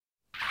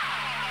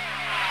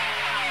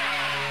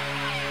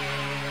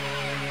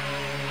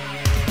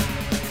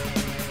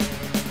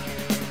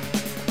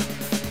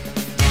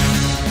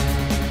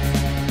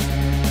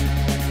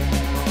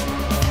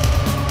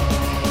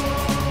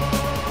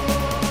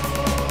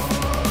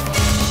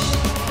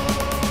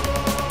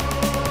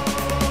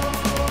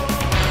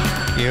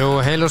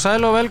Jú, heil og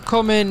sæl og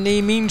velkomin í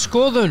mín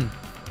skoðun.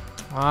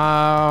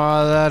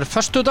 Það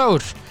föstudagur.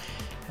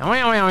 Já,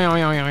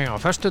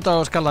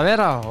 föstudagur skal það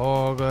vera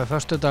og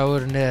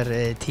föstudagurinn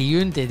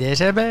 10.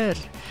 desember.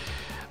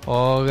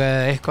 Og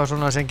eitthvað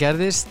svona sem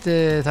gerðist,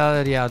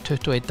 það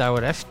 21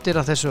 dagur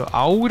eftir að þessu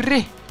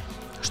ári,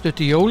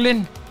 stutt í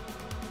jólin.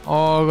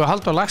 Og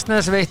Halldór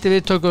Laxness veitti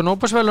viðtöku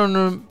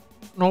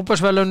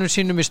Nóbelsverðlaunum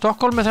sínum í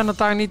Stokkólmi þennan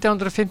dag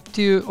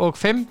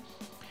 1955.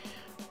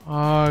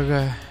 Og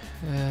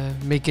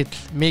mikill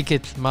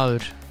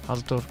maður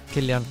Halldór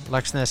Kiljan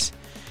Laxness.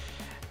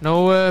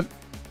 Nú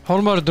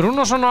Hólmar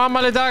Rúnarsson á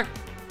afmæli í dag.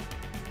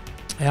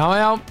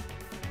 Já,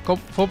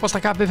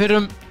 fótboltakappi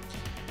fyrrum.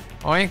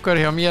 Og einhver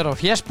hjá mér á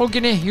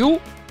fésbókinni,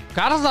 jú,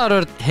 Garðar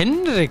Örn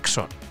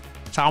Hinriksson,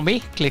 sá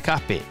mikli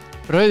kappi,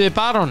 Rauði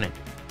baróninn,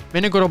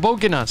 vinningur á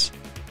bókina hans,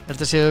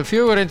 þetta séu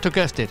 4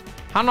 eintök eftir,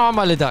 hann á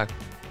afmæli í dag.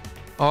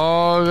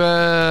 Og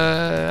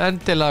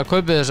endilega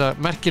kaupið þessa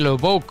merkilegu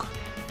bók.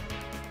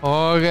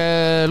 Og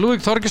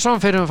Lúðvík Þorgeirsson,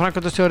 fyrrum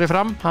framkvæmdastjóri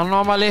Fram, hann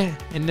á afmæli,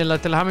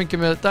 innilega til hamingju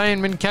með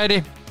daginn minn kæri.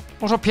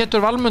 Og svo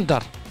Pétur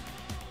Valmundar,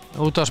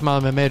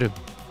 útvarpsmaður með meirum,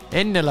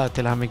 innilega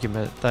til hamingju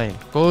með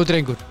daginn, góðu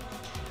drengur.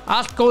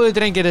 Allt góði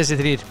drengir þessi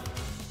 3,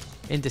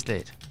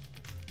 yndislegir.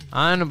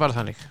 Það nú bara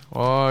þannig.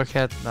 Og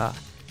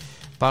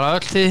bara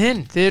öll þið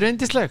hinn, þið eru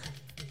yndisleg.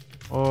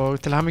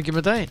 Og til hamingju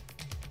með daginn.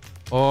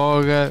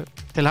 Og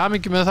til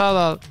hamingju með það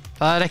að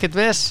það ekkert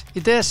ves í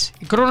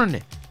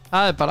krónunni.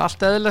 Það bara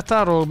allt eðlilegt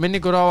þar og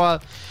minningur á að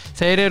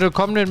þeir eru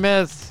komnir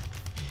með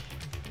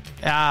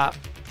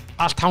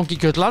allt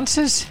hangikjöt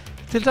landsins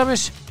til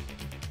dæmis.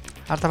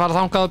 Það að fara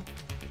þangað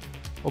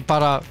og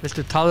bara,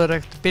 viltu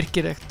taðurrekt,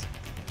 birkirekt,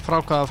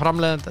 frá hvaða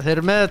framleiðenda. Þeir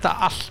eru með þetta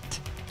allt,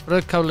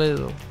 rauðkálið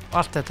og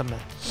allt þetta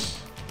með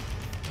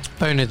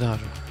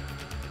baunirnar.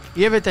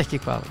 Ég veit ekki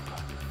hvað.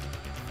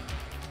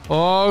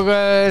 Og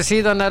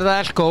síðan það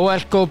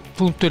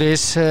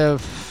elko.is,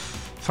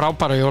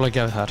 frábæra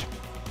jólagjafir þar.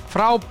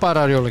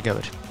 Frábærar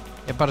jólagjafir.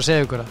 Ég bara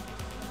segi ykkur það.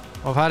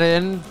 Og farið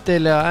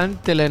endilega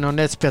inn á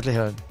netspjalli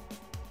hjá þeim.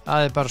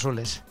 Það bara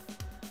svoleiðis.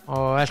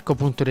 Og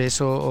elko.is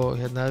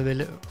og við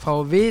viljum fá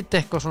að vita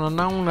eitthvað svona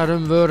nánar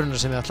vöruna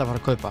sem við ætla að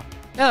fara að kaupa.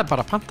 Eða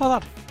bara panta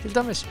þar, til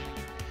dæmis.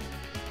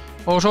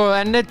 Og svo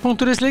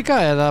n1.is líka,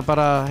 eða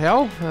bara,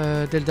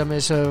 til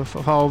dæmis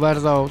fá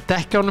verð á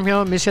dekkjónum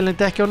hjá, Michelin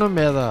dekkjónum,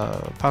 eða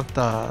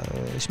panta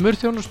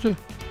smurþjónustu.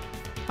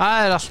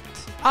 Það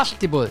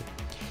allt í boði.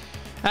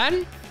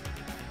 En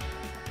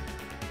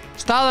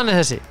staðan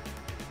þessi.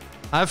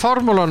 Það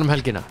formúlan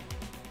helgina.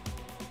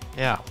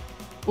 Já,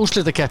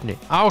 úrslitakeppni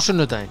á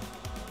sunnudaginn.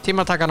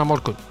 Tímatakan á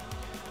morgun.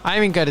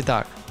 Æfingar í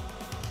dag.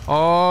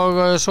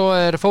 Og svo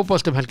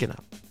fótbolti helgina.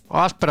 Og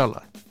allt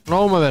brjálað.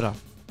 Nóg að vera.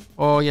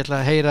 Og ég ætla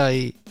að heyra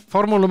í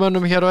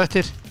formúlumönnum hér á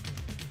eftir.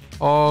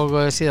 Og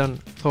síðan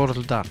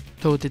Þórhallur Dan.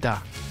 Tóti í dag.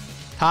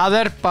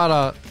 Það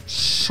bara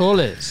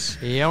svoleiðis.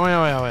 Já.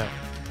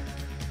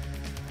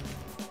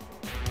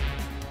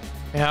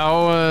 Já,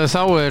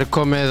 þá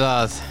komið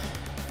að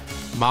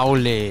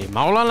máli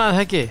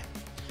málanlega, ekki?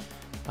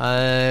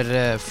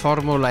 Það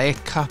Formúla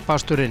 1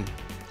 kappasturinn.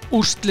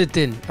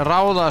 Úrslitin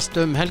ráðast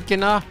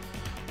helgina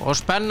og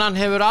spennan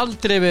hefur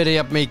aldrei verið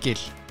jafn mikil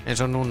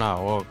eins og núna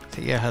og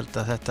ég held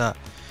að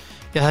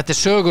þetta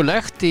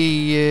sögulegt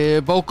í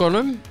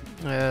bókunum.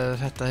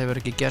 Þetta hefur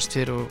ekki gerst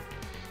fyrir og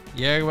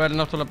ég verði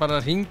náttúrulega bara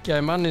að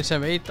hringja í mannin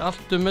sem veit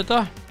allt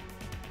þetta.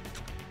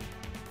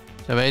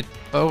 Sem veit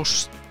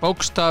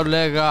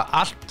bókstaflega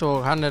allt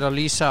og hann að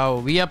lýsa á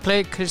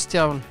Viaplay,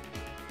 Kristján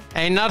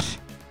Einar.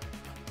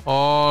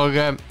 Og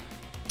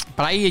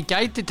Bragi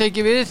gæti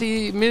tekið við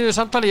í miðju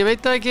samtali, ég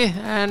veit það ekki,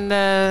 en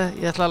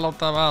ég ætla að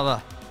láta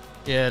vaða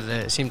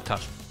símtal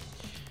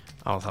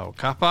á þá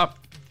kappa.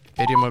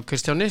 Byrjum á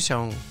Kristjáni,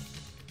 sjáum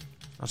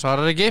hann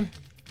svarar ekki.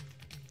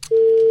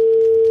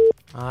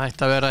 Það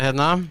ætti að vera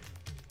hérna.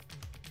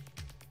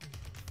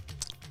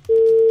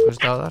 Hvað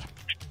staðar?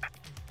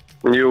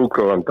 Jú,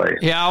 góðan dag.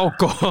 Já,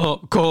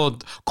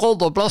 góð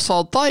og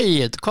blessaðan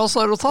daginn. Hvað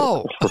sagðirðu þá?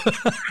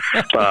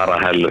 Bara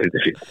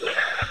helviti fínt.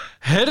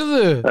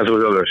 Herðu, En þú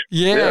sjálfur?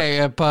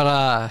 ég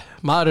bara,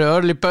 maður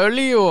early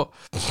burly og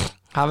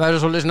það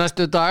verður svolítið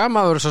næstu daga,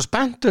 maður verður svo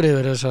spenntur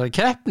yfir þessari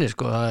keppni,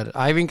 sko. Það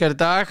æfingar í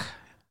dag.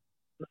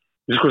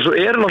 Sko, svo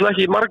náttúrulega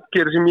ekki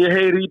margir sem ég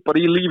heyri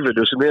bara í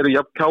lífinu sem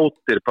jafn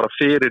kátir bara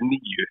fyrir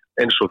 9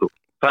 eins og þú.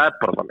 Það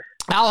bara þannig.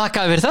 Já,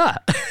 þakkaði fyrir það.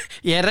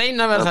 Ég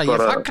reyna að vera það, ég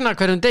fagna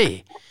hverjum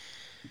degi.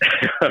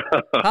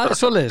 Það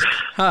svoleiðis.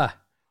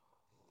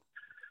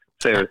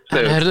 Segðu.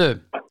 Herðu,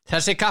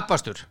 þessi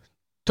kappastur.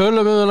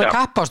 Tölum við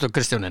kappastur,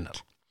 Kristján Einar.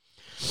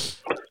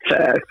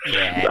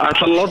 Það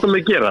ætla að láta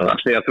mig gera það.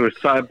 Því að þú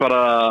veist, það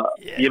bara,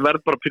 ég verð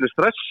bara pínu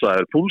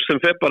stressaður.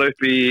 Púlsinn fer bara upp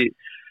í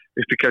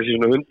kannski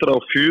svona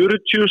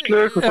 140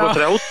 slög,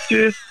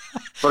 130,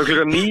 bara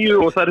klukkan 9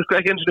 og það sko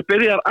ekki eins og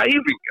byrjar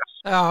æfingar.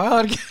 Já, það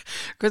ekki,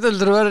 hvað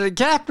heldur þú verður í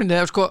keppninni,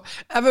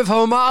 ef við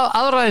fáum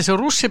aðra eins og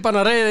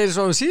rússipanna reyði eins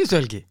og síðustu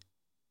helgi?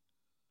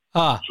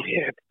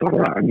 Ég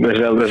bara,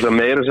 þess að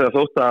meira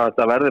þótt að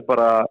það verði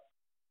bara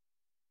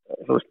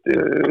þú veist,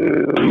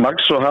 Max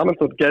og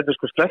Hamilton getur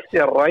sko sleppt í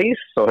að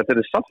ræsa og þetta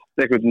er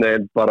samt einhvern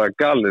veginn bara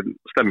galin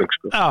stemming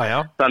sko. Já.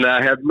 Þannig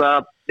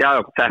að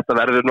þetta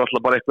verður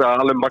náttúrulega bara eitthvað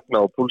alveg magna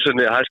og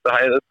púlsinni hæstu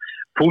hæðum,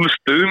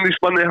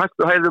 púlstuðnismanni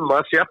hæstu hæðum,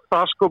 maður sér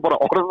það sko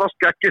bara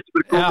orðast ekkert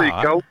fyrir komið í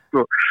gátt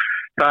og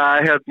það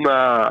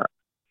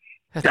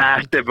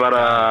þetta er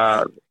bara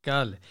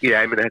gali.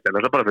 Ég meina þetta er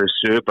náttúrulega bara fyrir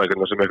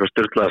sögbækurna sem eitthvað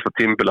styrklaðast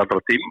tímabil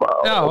allra tíma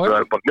og það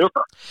er bara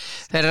njóta.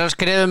 Þeir eru að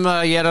skrifa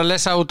að ég er að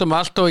lesa út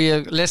allt og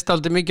ég lest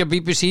aldrei mikið á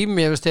BBC,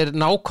 mér finnst þeir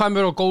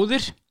nákvæmur og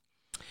góðir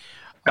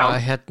og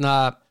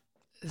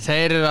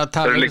þeir eru að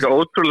tala. Þeir eru líka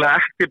ótrúlega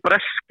ekki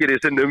breskir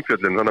í sinni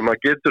umfjöllun, þannig að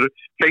maður getur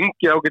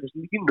fengið ágætis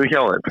línu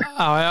hjá þeim.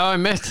 Já,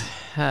 einmitt.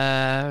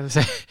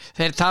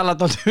 Þeir tala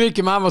alltaf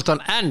mikið um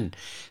Hamilton, en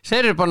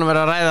þeir eru búin að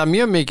vera að ræða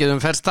mjög mikið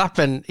um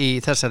Verstappen í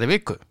þessari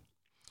viku.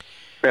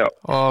 Já.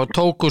 Og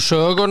tóku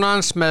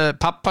sögunans með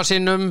pappa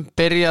sínum,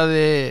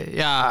 byrjaði,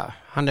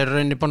 hann er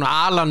rauninni búin að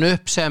ala hann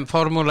upp sem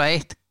Formúla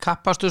 1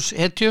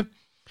 kappastushetju.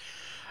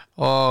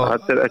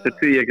 Þetta er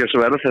því ekki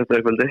að verða þetta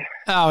eitthvað.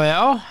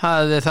 Já,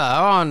 það er það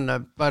og hann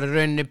bara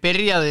rauninni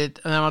byrjaði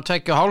þegar hann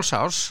 2,5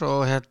 árs og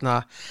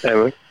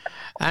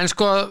en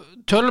sko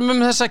tölum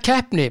þessa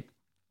keppni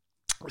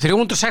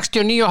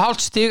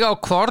 369,5 stig á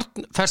hvort.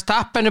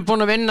 Verstappen er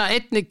búin að vinna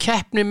einni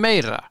keppni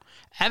meira.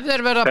 Ef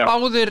þeir verða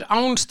báðir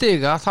án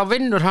stiga þá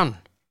vinnur hann.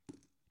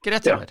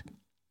 Grétt að vera.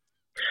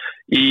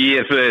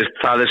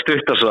 Það er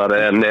stuttasvar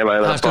en ef það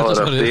er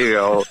báðir að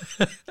stiga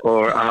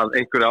og að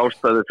einhverju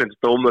ástæðu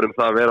finnst dómurum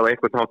það að vera á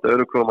einhvern hátt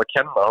öðrum hverjum að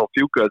kenna og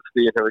fjúkaðu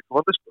stigin hefur ekki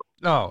fótt sko.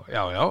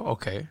 Já,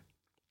 ok.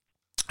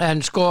 En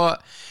sko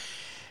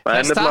það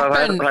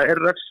er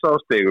refsa á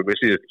stigum í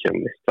síðustu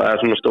kemni. Það er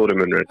svona stóri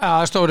munurinn. Já,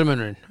 stóri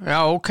munurinn. Já,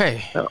 ok.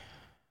 Já.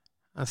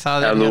 Ef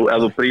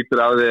þú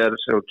brýtur af þér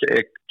sem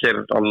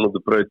kerir alveg út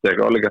og braut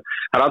eitthvað áleika.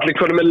 Það er allir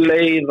hvernig með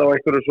leið á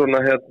einhverju svona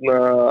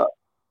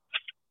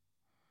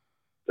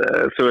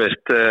þú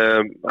veist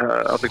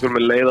allir hvernig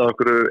með leið á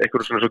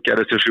einhverju svona svo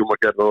gerðist til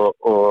Schumacher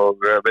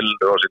og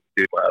Vildur á sitt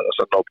tíma eða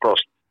sann á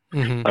Prost.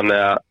 Þannig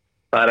að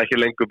það er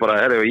ekki lengur bara,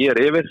 ég er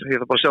yfir, ég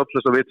þarf bara að sjá til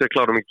þess að við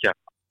klárum ekki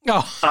keppni. Já.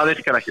 Það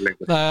virkar ekki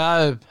lengur.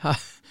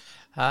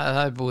 Það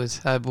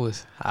er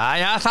búið.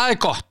 Það er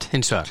gott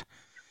hins vegar.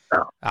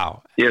 Já.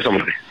 Ég er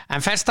saman því.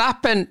 En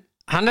Verstappen,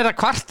 hann er að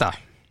kvarta.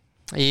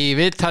 Í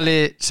viðtali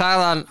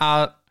sagði hann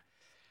að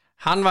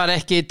hann var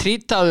ekki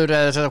trítaður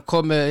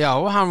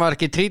hann var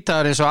ekki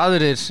trítaður eins og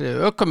aðrir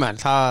ökumenn.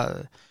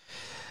 Það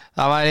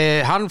var,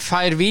 hann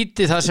fær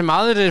víti það sem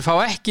aðrir fá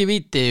ekki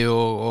víti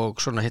og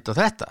svona hitt og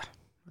þetta.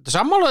 Þetta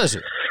sammála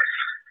þessu?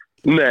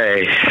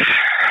 Nei,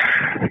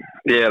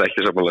 ég er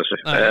ekki sammála þessu.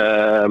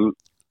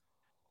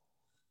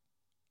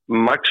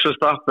 Max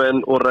Verstappen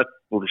og Red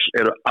Bull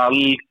eru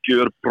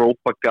algjör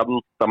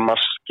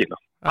propagandamaskina.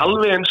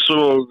 Alveg eins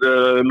og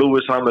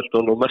Lewis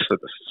Hamilton og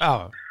Mercedes.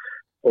 Já.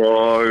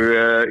 Og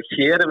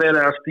hér er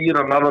verið að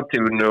stýra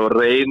narratífinu og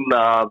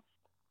reyna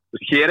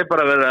hér er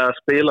bara verið að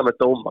spila með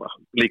dómara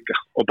líka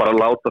og bara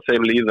láta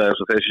þeim líða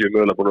eins og þeir séu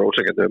mögulega búin að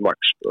ósækjandi við Max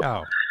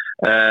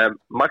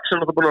Max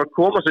er náttúrulega búin að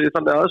koma sig í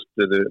þannig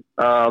aðstöðu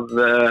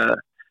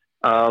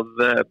að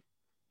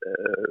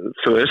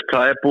þú veist,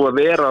 það er búið að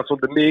vera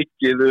svolítið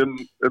mikið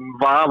um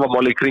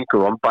vafamáli í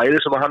kringum hann, bæði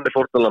sem að hann er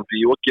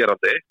fórnarlambi og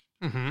gerandi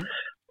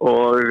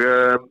og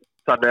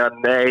þannig að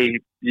nei,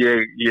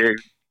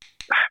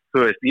 þú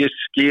veist, ég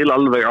skil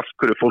alveg af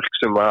hverju fólk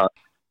sem að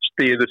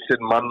styður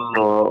sinn mann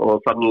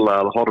og þannig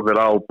að horfir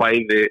á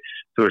bæði,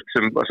 þú veist,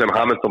 sem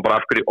Hamilton bara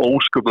af hverju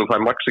ósköpum það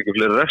er Max ekki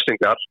fleiri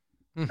refsingar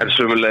en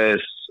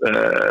sömulegis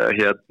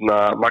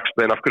Max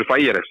beðin af hverju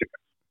fæir refsingar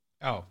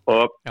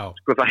og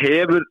sko það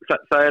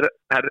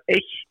er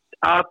eitt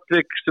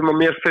atvik sem að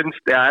mér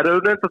finnst er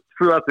auðvitað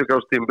 2 atvik á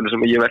tímabili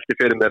sem ég velti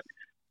fyrir mér,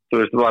 þú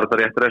veist, var þetta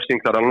rétt refsing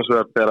þar annars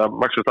vegar þegar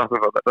Max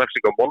Verstappen var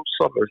refsing á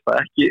Monza, það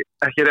er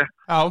ekki rétt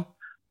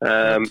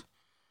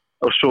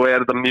og svo er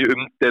þetta mjög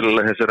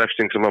umdeilunlega þessi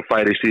refsing sem hann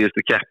fær í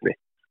síðustu keppni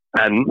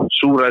en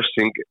sú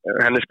refsing,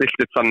 henni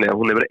stiltir þannig að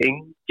hún hefur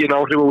engin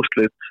áhrif á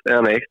úrslit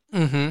eða neitt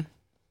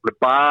hún er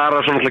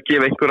bara svona til að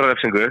gefa einhverja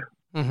refsingu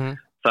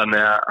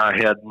þannig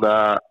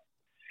að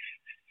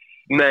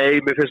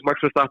nei, mér finnst Max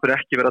Verstappen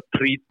ekki vera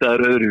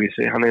trýtaður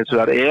öðruvísi, hann eins og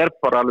það er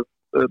bara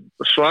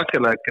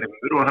svakalega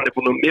grimmur og hann er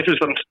búin mér finnst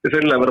hann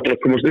fyrirlega vera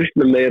að komast upp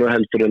með meira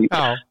heldur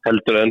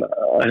en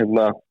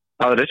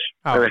aðrir,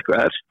 ef eitthvað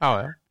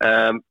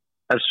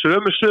en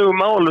sömu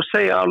málu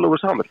segja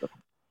alveg Hamilton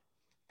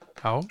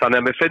þannig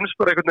að mér finnst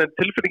bara einhvern veginn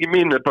tilfinningi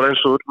mín er bara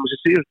eins og þessi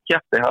síðan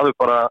keppni hafi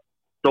bara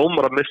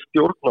dómara með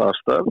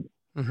stjórnaðastöð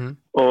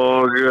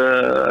og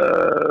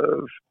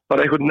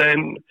bara einhvern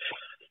veginn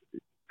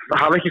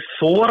hafa ekki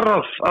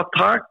þorað að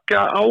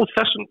taka á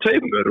þessum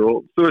tveimur og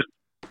þú veist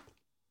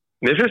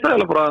mér finnst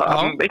það bara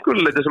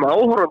einhverju leiti sem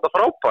áhorfanda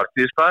frábært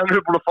í staðin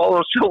eru búin að fá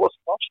það að sjá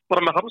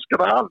bara með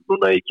hanskana af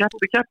núna í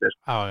keppni.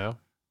 Já.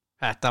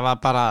 Þetta var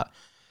bara,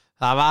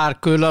 það var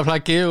gula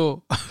flaggi og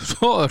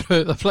svo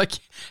rauða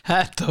flaggi.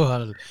 Þetta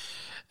var,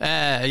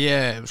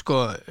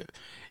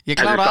 Ég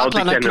klára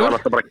allar neglur. var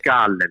alltaf bara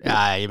galin.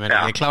 Já, ég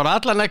meina, ég klára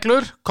allar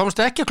neglur, komst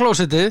ekki á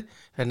klósettið,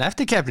 en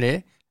eftir keppni,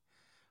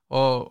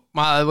 og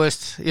maður,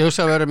 veist, ég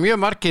hugsa að vera mjög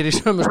margir í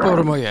sömu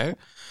spórum og ég.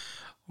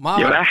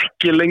 Ég var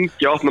ekki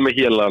lengi að opna mig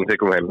hélaðan þegar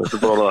ég kom heim, þetta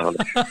er bara það.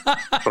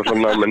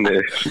 Svona menni.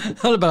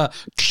 Það er bara...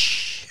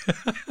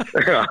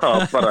 Já,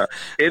 bara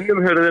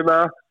innum hurðina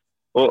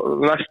og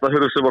næsta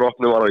hurð sem var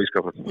opnið var á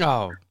ískapin. Já.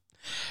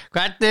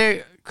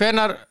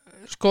 Hvenær,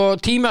 sko,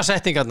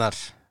 tímasetningarnar,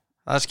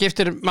 það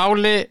skiptir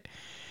máli,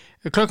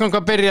 klukkan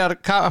hvað byrjar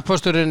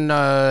kappasturinn,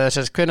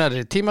 hvenær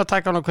er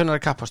tímatakan og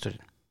hvenær er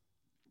kappasturinn?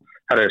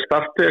 Það er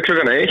startið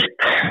klukkan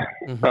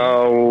 1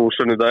 á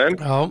sunnudaginn.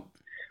 Já.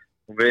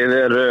 Við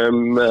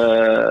erum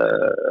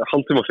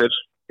hálftíma fyrr,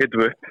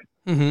 hittum upp,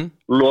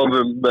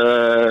 lofum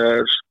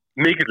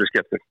mikilvæg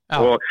skemmtun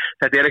og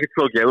þetta er ekkert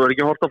flókið, þú er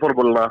ekki hort á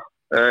formúluna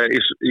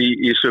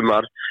í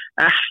sumar,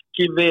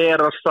 ekki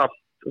vera samt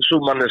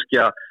svo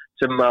manneskja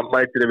sem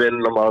mætir í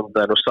vinnum á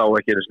mánudaginn og sá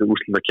ekki einu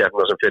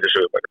úrslitakeppnina sem fyrir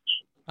sögumækjum.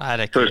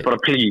 Þú veist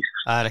bara please.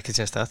 Það er ekki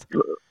sérstætt.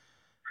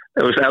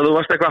 Ef þú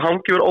varst eitthvað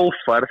hangifur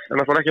ófærð en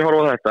það var ekki að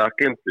horfa á þetta,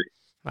 gleymdu því.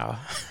 Já.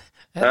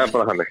 Það er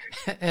bara þannig.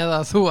 Eða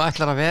þú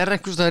ætlar að vera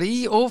einhvers staðar í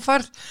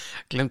ófærð,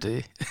 gleymdu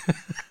því.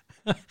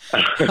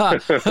 Það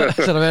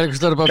ætlar að vera einhvers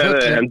staðar bara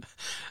fjöllum.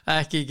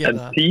 Ekki gera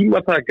það. En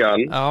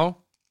tímatakan,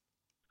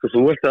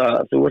 þú ert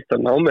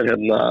að ná mér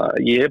hérna,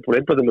 ég er búin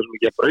að einbæta mér svo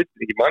mikið að brautir,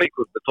 ekki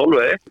maníkur með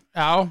 12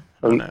 Já.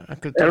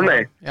 Er hún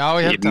nei? Já,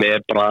 ég held að. Með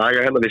Braga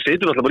hérna, við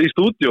sitjum alltaf bara í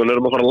stúdíu og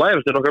erum að fara að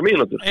live eftir nokkra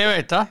mínútur. Ég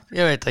veit að,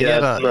 ég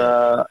er að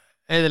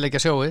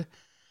eyðileggja sjóið.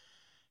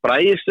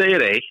 Bragi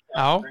segir 1.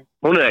 Já.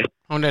 Hún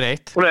er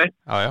 1. Já.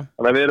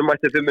 Þannig að við erum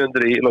mættið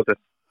 500 í lótið.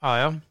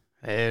 Já.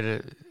 Þeir eru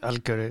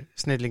algjöru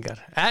snillingar.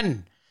 En,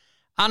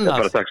 annars.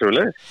 Bara takk sem við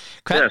leið.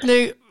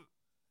 Hvernig,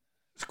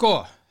 sko,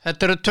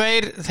 þetta eru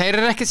tveir, þeir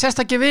eru ekkert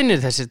sérstakki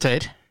vinir þessi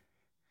tveir.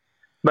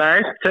 Nei,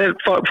 þeir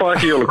fá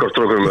ekki jólakort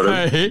frá okkur.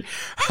 Nei,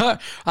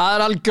 það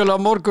er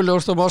algjörlega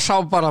morgunljóst og maður sá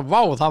bara,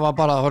 það var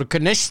bara, það voru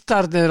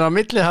knistarnir á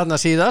milli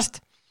þarna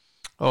síðast.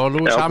 Og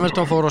Lewis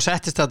Hamilton fór og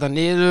settist þetta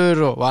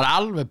niður og var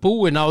alveg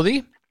búinn á því.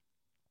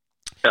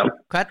 Já,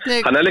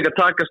 hvernig... Hann er líka að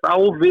takast á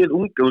við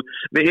ungu.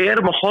 Við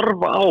erum að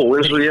horfa á,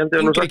 eins og ég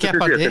hefði nú sagt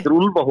þetta er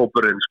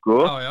úlfahópurinn, sko.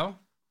 Já.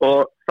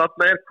 Og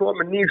þarna er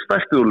komin nýr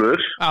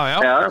stærstúlur.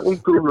 Já.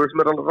 Ungur úlfur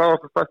sem er að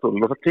ráðast að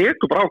stærstúlun. Og það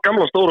tekur bara á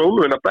gamla stóra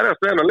úlfin að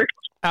berjast við hennar líka.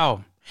 Já.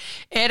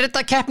 Er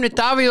þetta keppni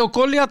Davíð og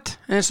Goliat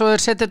eins og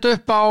þeir setja þetta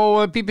upp á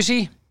BBC?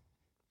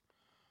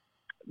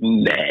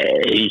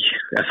 Nei,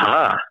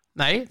 það...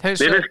 Nei, þeir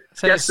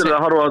skemmtir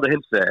að horfa á þetta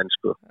hins veginn,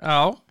 sko.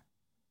 Já.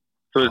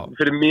 Þú veist,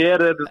 fyrir mér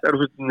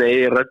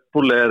Red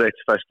Bull er eitt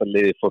stærsta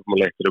lið í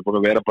Formule 1. Þeir eru búin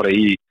að vera bara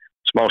í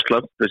smá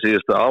slömpu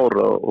síðustu ár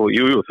og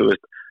jú, þú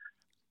veist.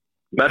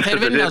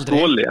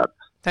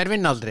 Þeir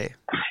vinna aldrei.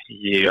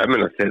 Ég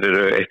meina, þeir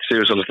eru eitt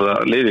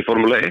sigursalasta lið í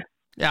Formule 1.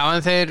 Já,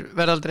 en þeir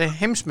verða aldrei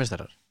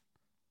heimsmeistarar.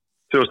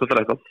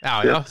 2013.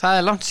 Já, það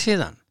er langt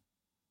síðan.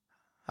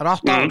 Það er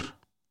 8 ár.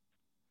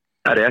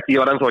 Það er rétt, ég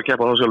var ennþá að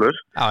keppa þá sjálfur.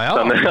 Já,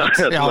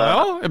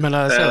 ég meina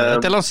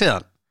þetta er langt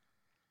síðan.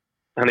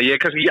 Þannig ég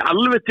er kannski ekki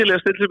alveg til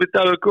að stilla upp í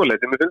Davíð og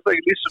Goliat, en mér finnst það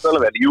ekki lýsum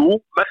alveg vel. Jú,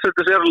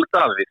 Mercedes er alveg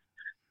Davíð,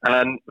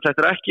 en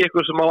þetta er ekki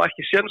eitthvað sem á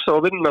ekki sénsa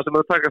að vinna sem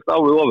er að takast á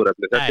við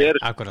ofurefni.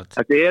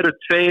 Þetta eru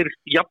tveir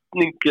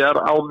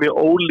jafningjar á mjög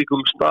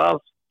ólíkum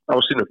stað á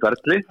sínu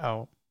ferli. Já.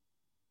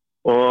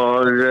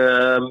 Og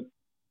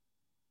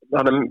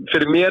þannig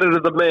fyrir mér er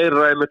þetta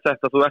meira með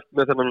þetta, þú ert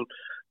með þennan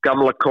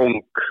gamla kóng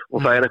og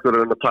það er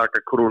einhverjum að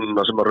taka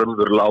krúnuna sem að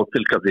raunverulega á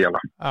tilkalli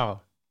hana. Já.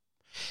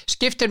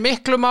 Skiptir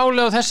miklu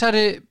máli á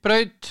þessari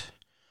braut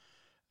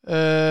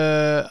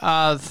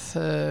að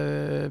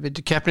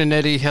keppnin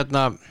er í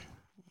hérna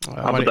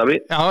Abu Dhabi.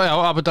 Já,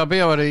 Abu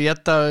Dhabi, það var í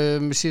Jedda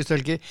síðustu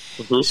helgi.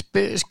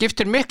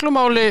 Skiptir miklu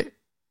máli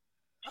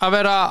að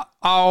vera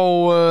á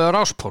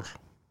ráspól?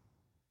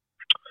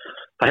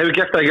 Það hefur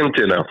gert það ekki um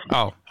tíðina.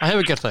 Já, það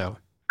hefur gert það, já.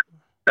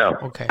 Já,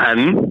 okay.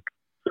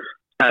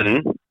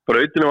 En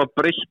brautinu var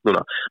breytt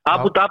núna.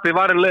 Abu Dhabi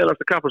var en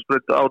leiðilegasta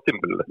kappaksbraut á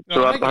tímabilinu.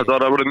 Það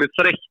var að voru mjög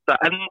þreytt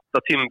að enda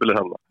tímabilið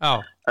hann.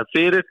 En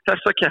fyrir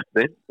þessa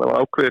keppni, það var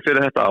ákveðið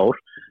fyrir þetta ár,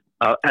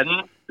 að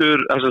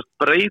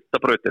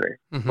breyta brautinni.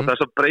 Og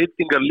þessar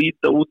breytingar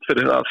líta út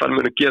fyrir að það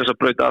muni gera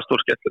þessar brauti að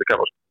stór skellur í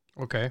kappaksbraut.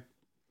 Ok.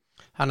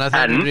 Þannig að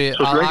það eru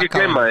að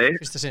aka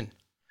fyrsta sinn.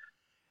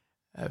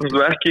 Þú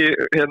veist ekki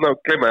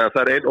gleyma það,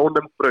 það er ein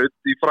ónefnd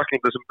braut í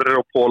Fraklandi sem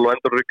byrjar á Paul og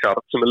endur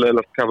Ricard sem er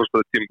leiðilegast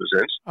kappaksbraut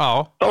tímabilsins.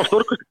 Það var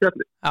stórkostið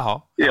keppni.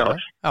 Já.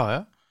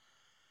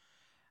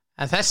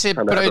 En þessi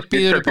braut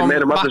býður upp á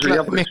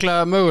mikla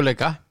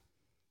möguleika.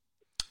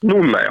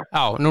 Núna, já.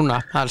 Já,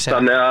 núna, það er segja.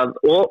 Þannig að,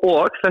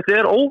 og þetta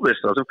er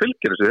óvissa sem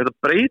fylgir þessu. Þetta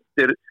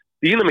breytir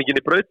dýnamikinn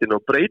í brautinu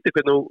og breytir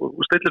hvernig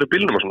þú stillir upp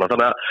bílnum og svona.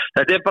 Þannig að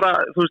þetta er bara,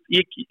 þú veist,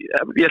 ég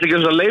ætla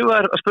ekki að leyfa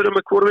þér að spyrja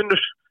mig hvor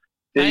vinnur.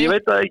 Ég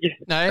veit það ekki.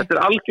 Þetta er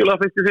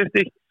algjörlega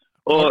 50-50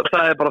 og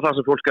það er bara það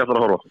sem fólk ætlar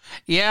að horfa.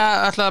 Ég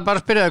ætlaði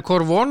bara að spyrja þig,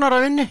 hvor vonar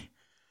að vinni?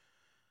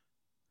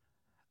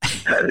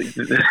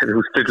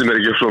 Þú stillir mér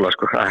ekki upp svona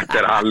sko.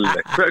 Þetta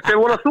alveg. Hvað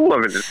vonar þú að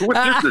vinna? Þú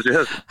hlutlaus í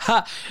þessu.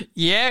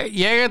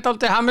 Ég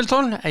dálítið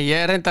Hamilton, en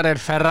ég reyndar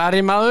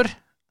Ferrari maður,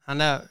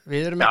 þannig að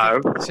við erum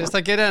ekki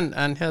sérstakir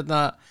en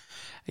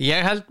ég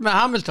held með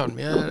Hamilton.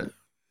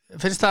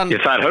 Finnst hann...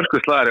 Það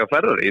hörkuslagari á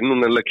Ferrari,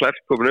 núna Leclerc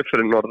komin upp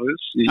fyrir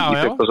Norris í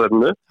 5.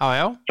 sætinu.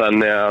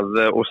 Þannig að,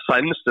 og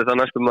Sainz það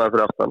næstum maður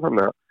fyrir aftan,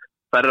 þannig að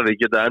Ferrari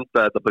geta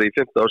endað þetta bara í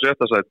 5. og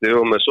 7. sæti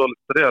og með solid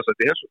 3.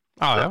 sæti í þessu.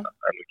 En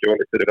ekki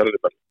vonið fyrir Ferrari.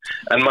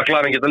 En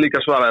McLaren geta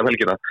líka svarað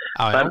helgina.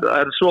 Það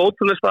er svo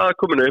ótrúlega staða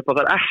komin upp að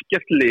það er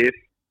ekkert lið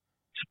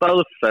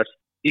staðfest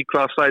í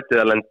hvað sætið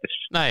það lendir.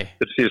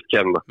 Fyrir síðust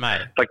kemna.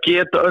 Það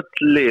geta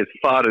öll lið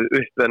farið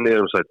upp en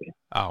niður sæti.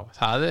 Já,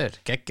 það er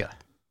geggjað.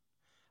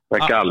 Það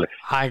er galið.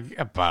 Það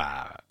er bara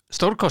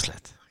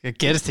stórkostlegt. Það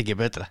gerist ekki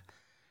betra.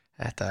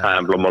 Það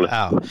er blómálið.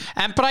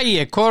 En Bragi,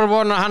 hvor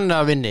vonar hann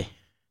að vinni?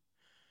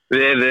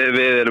 Við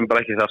erum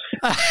bara ekki þar.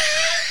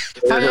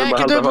 Það er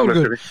ekki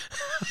döfbólgur.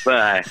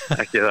 Nei,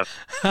 ekki þar.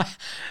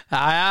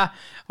 Jæja,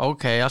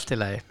 ok, allt í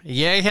lagi.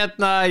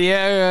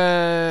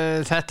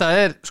 Þetta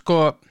er sko,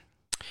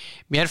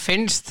 mér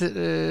finnst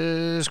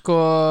sko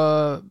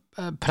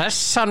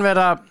pressan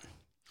vera,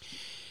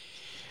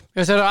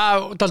 mér finnst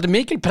það dálítið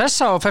mikil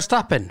pressa á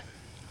Verstappen.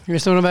 Mér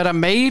finnst það vera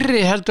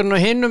meiri heldur en á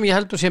hinum, ég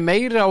heldur sé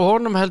meiri á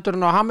honum heldur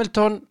en á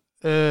Hamilton.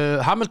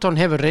 Hamilton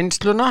hefur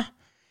reynsluna,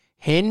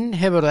 hinn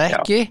hefur það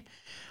ekki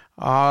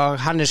og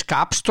hann er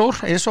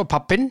skapstór eins og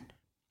pappinn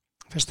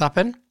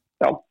Verstappen.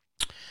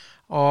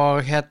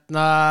 Og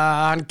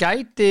hann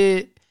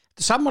gæti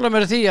sammála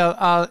mér því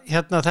að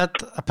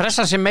þetta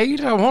pressa sé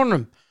meiri á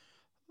honum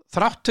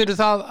þrátt fyrir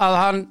það að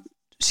hann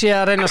sé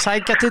að reyna að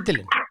sækja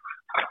titilinn.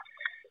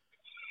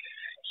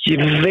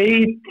 Ég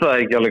veit það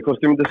ekki alveg,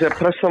 hvort ég myndi segja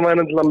að pressan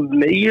væri endilega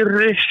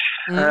meiri,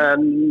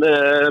 en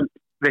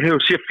við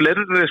hefum séð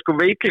fleiri sko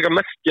veikleika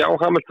merki á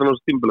Hamilton og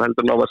tímabili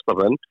heldur en á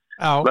Verstappen.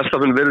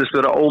 Verstappen virðist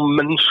vera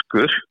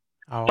ómennskur,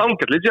 þangað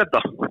til Jetta.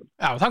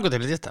 Já, þangað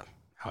til Jetta.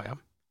 Já.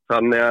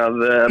 Þannig að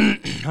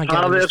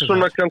það er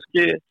svona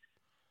kannski,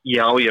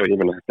 já, ég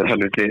meina, þetta er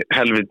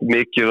helviti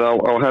mikið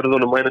á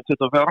herðunum mæni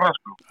 24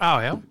 sko.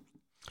 Já.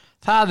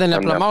 Það er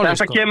nefnilega málið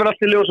sko. Þetta kemur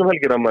allt í ljós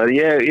helgina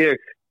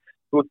maður,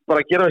 þú ert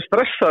bara að gera mig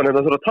stressaðan en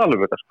það þurfa að tala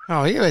um þetta. Já,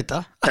 ég veit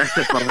það. Þetta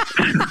er bara...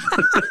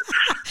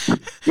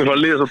 Mér var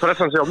að líða svo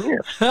pressan sig á mér.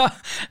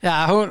 Já,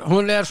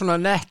 hún er svona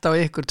nett á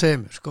ykkur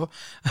tveimur, sko.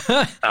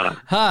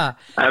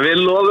 En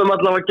við lofum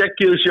allavega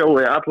geggjuðu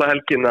sjói alla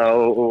helgina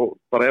og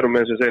bara erum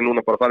með þess að segja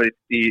núna bara farið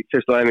í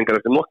fyrstu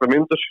æfingar eftir nokkra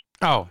mínútur.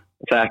 Já.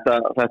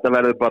 Þetta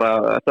verður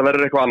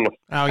eitthvað annað.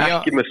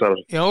 Ekki missa það.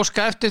 Já,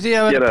 óska eftir því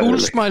að vera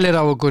púlsmælir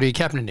á okkur í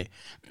keppninni.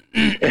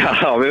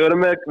 Já, við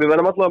verðum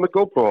allavega með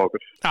GoPro á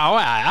okkur.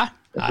 Já.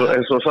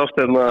 Eins og sást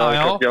hérna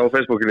á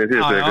Facebookinu í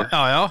síðustu viku.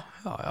 Já,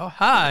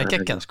 það er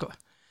geggjað sko.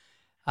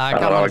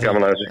 Það var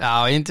gaman að þessu. Já,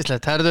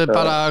 yndislegt. Það eru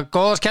bara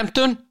góða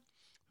skemmtun,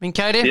 minn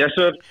kæri. Yes,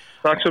 sir.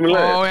 Takk sem ég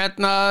leiði.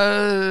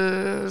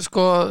 Og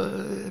sko,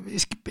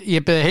 ég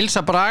byrði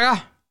hilsa Braga.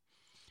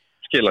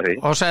 Skila því.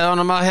 Og segði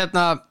honum að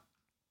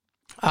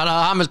að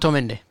Hamilton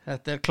vinni.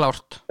 Þetta er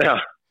klárt. Já.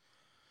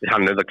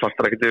 Hann er þetta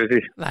kvartar ekkert yfir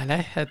því.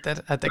 Nei, þetta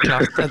er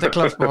klárt. Þetta er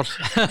klárt mál.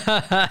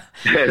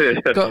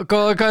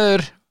 Góða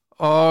gauður.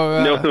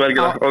 Njóttum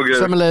helgina.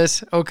 Sömuleiðis.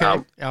 Ok.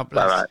 Já,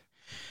 bless. Bye.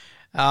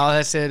 Já,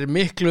 þessir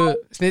miklu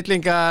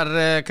snillingar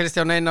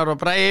Kristján Einar og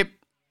Bragi.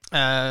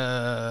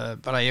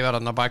 Bara ég var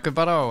hann að baka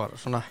bara og var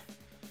svona.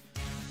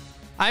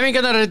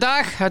 Æfingarnar í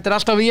dag. Þetta er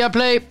alltaf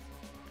Viaplay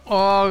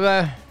og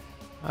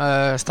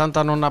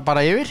standa núna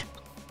bara yfir.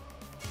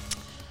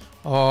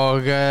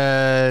 Og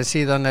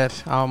síðan er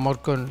á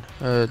morgun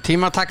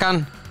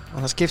tímatakkan og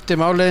það skiptir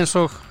máli eins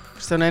og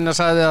Kristján Einar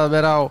sagði að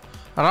vera á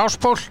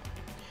ráspól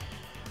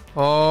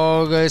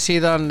og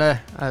síðan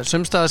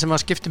sumstaðar sem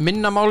að skiptir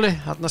minna máli,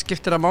 þarna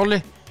skiptir það máli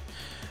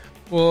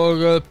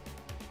og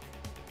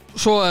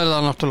svo er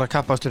það náttúrulega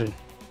kappasturinn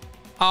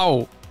á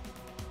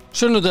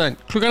sunnudaginn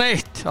klukkan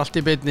 1 allt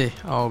í beinni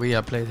á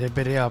Viaplay. Þeir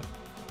byrja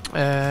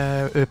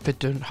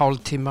uppbytun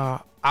hálftíma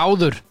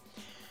áður.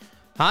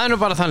 Það er nú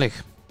bara þannig.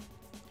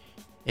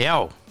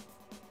 Já,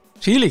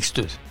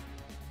 þvílíkstuð.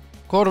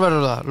 Hvor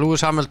verður það?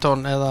 Lewis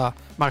Hamilton eða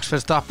Max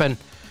Verstappen?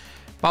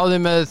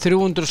 Báði með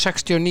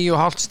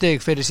 369,5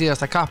 stig fyrir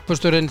síðasta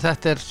kappusturinn.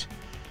 Þetta er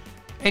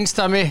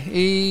einstami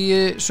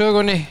í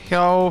sögunni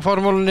hjá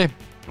formúlunni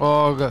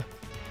og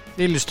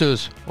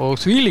þvílíkstuð og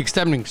þvílík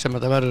stemning sem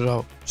þetta verður á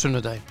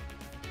sunnudaginn.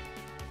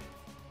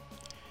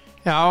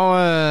 Já,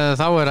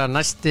 þá er það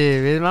næsti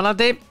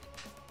viðmælandi.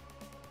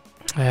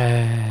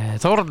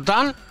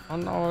 Þórdan,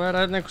 hann á að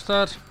vera einhvers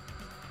staðar.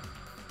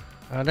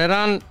 Það er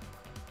hann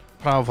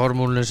frá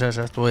formúlunni sem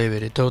sett og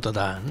yfir í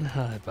tótadagann.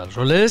 Það er bara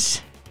svo liðs.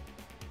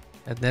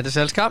 Þetta er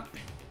selskap.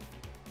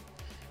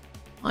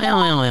 Já.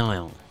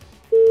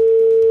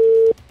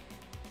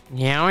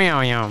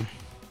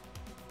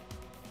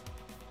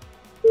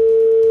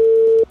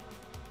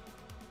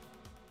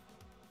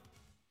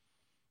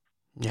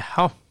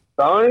 Já.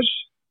 Aðeins.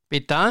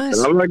 Býta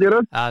aðeins.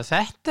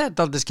 Þetta er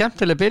dálítið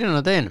skemmtileg byrjun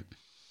á deginum.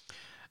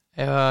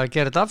 ef að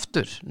gera þetta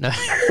aftur Nei.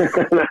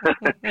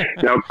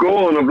 Já,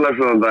 góðan og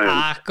blessaðan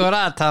daginn.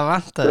 Akkurat, það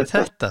vantaði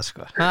þetta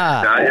sko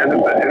Já, ég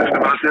þurfti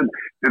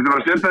bara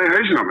að setja það í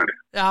hausinn á mér.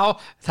 Já,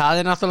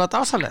 það náttúrulega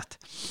dásalegt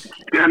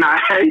Já,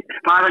 nei,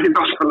 það ekki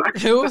dásalegt.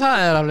 Jú, það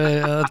alveg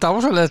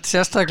dásalegt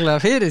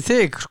sérstaklega fyrir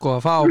þig sko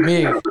að fá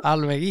mig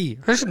alveg í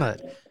hausinn að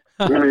þér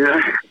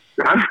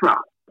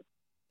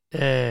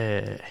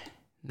það?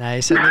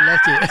 Nei, sennilega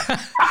ekki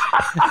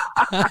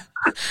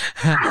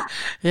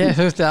Ég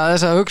þurfti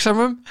aðeins að hugsa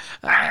það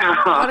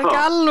var ekki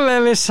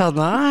alveg viss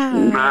þarna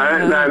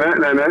Nei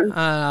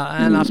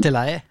En allt í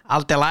lagi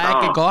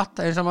ekki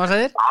gott, eins og maður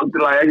segir Allt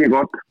í lagi ekki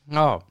gott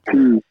Já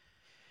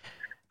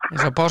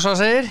Eins og Bossa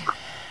segir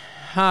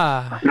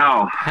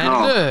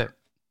Herðu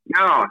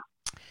Já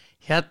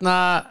Hérna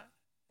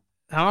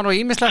það var nú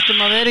ýmislegt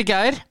að vera í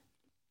gær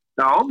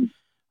Já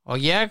og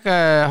ég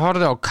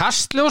horfði á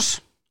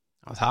Kastljós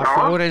og það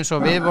fór eins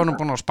og við vorum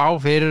búin að spá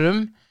fyrir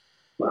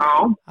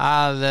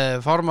að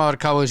formaður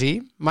KSÍ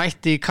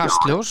mætti í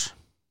Kastljós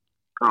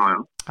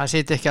það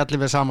sitja ekki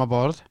allir við sama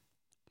borð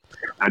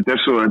Þetta er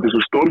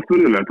svo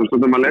stórfurðulegt og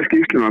stóðum að lesa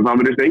skýrsluna það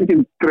verðist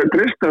enginn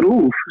treysta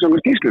RÚV sem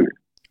er skýrslunni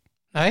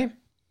Nei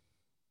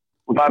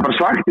og það er bara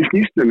sagt í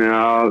skýrslunni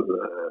að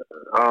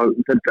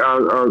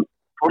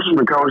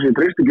forsvarsmenn KSÍ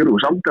treysta ekki RÚV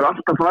samt er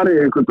alltaf farið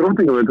í einhver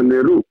drottningaviðtal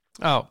í RÚV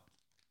Já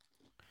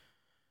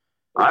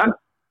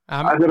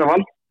Það er þeirra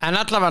val En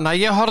allavega,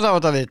 ég horfði á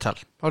þetta viðtal.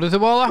 Horfðu þú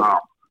á það? Já.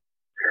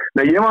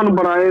 Nei, ég var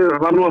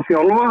nú að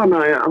þjálfa,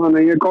 þannig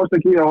að ég góðst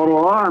ekki að horfa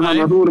á það, en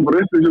þannig að þú eru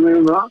bara upplýsum með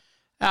það.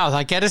 Já,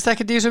 það gerist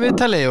ekkert í þessu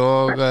viðtali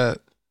og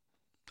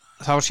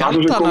þá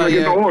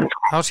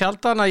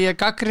sjaldan að ég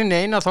gagnrýni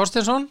Einar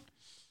Þorsteinsson.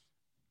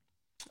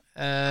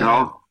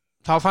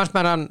 Þá fannst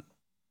mér hann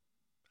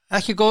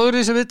ekki góður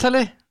í þessu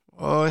viðtali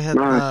og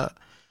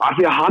Af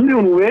því að hann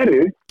hefur nú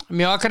verið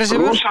mjög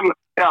aggressífur.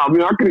 Já,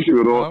 mjög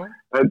aggressífur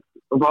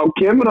og þá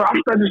kemur það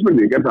alltaf þessi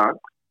spurning,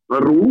 að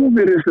RÚV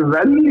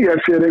velja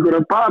sér einhverja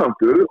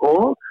baráttu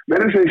og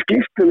með þess að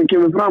skiptunum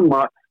kemur fram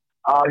að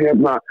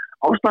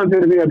ástæðan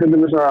fyrir því að til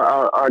dæmis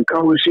að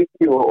KSÍ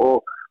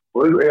og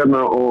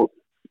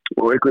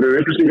einhverju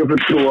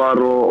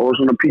upplýsingafulltrúar og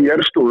svona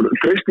PR-stúr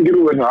treyst ekki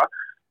RÚV það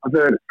að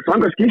þeir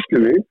samkvæmt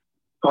skiptunni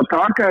þá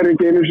taka þeir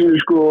ekki einu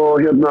sinni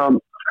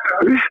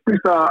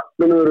upplýsta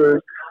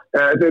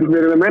þeir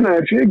verið að menna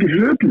að þeir sé ekki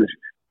hlutlausir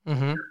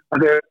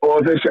og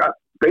þeir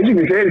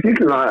basically segir í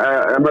skýrsluna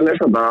ef maður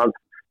lesa þetta að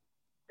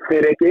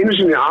þeir ekki einu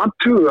sinni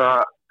aðtuga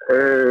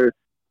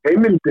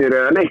heimildir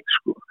eða neitt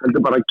sko.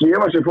 Heldur bara að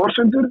gefa sér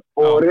forsendur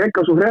og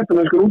reka svo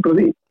fréttina út frá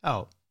því.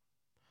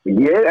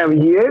 Ef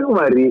ég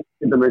væri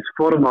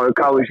formaður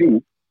KSÍ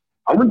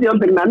þá myndi ég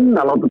aldrei nenn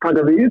að láta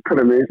taka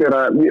viðtalið mig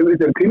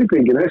þegar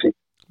tilbyggingin þessi.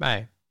 Nei.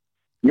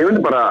 Ég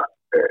myndi bara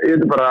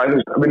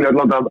vilja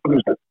láta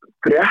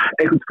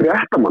einhvern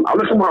fréttamann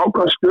alveg sem að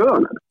ákvaða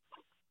stöðan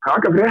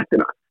taka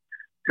fréttina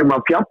sem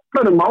að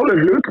fjallar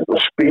málið hlutlust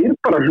og spyr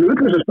bara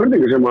hlutlust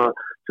spurningar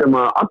sem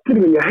að allir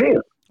vilja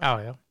heyra.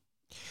 Já.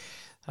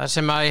 Það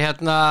sem að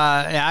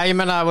ég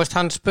menna,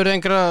 hann spurði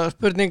einhverja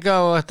spurninga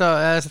og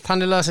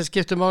þannig sem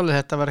skipti málið,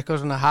 þetta var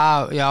eitthvað svona,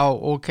 já,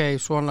 ok,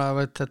 svona,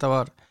 þetta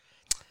var,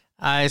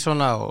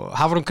 svona, og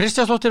Hafrún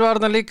Kristjánsdóttir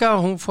var þarna líka,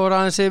 hún fór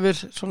aðeins yfir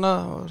svona,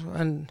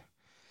 en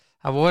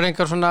það voru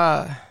einhver svona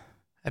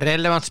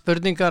relevant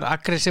spurningar,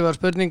 aggressívar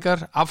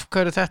spurningar, af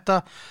hverju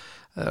þetta,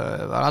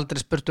 var aldrei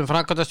spurt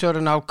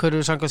framkvæmdastjórinn af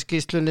hverju samkvæmt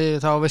skýrslunni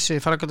þá vissi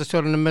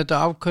framkvæmdastjórinn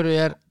af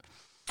hverju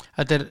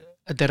þetta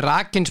er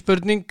rakin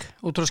spurning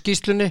út frá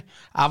skýrslunni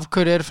af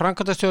hverju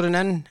framkvæmdastjórinn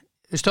enn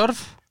í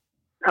störf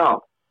Já.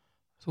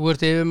 Þú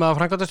ert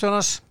yfirmaður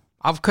framkvæmdastjórans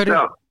af hverju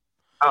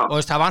og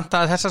það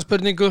vantaði þessa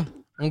spurningu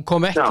hún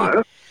kom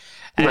ekki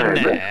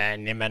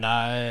en ég menna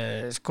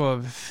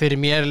fyrir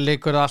mér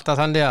liggur það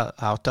alltaf þannig að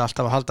það átti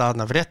alltaf að halda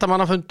þarna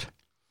fréttamannafund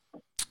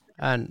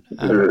en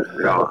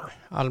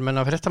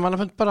almenna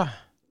fréttamannafund bara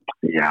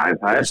Já,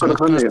 það er bara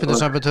þannig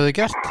Knattspyrnusamband höfðu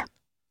gert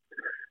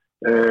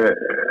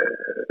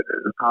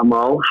það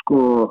má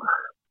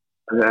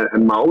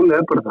en málið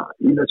er bara það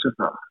í þessu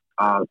það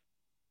að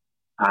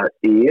það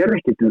er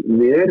ekkert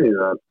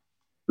verið að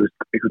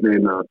einhvern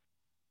veginn að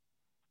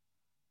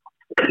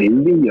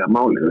kryfja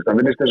málið það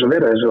verðist þess að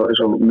vera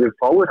eins og við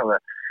fáir hafa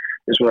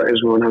eins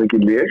og hann hafi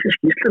ekki lesið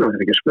skýrsluna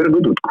þegar ekki að spyrja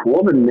út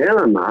kofin með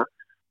hana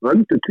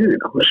vöndu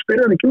tíðin, hann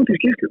spyrja hann ekki út í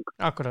skýrsluna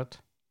Akkurat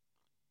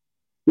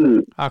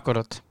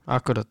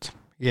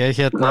ég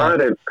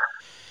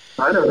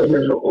það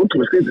er svo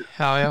ótrúlega skrifið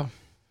Já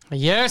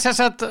Ég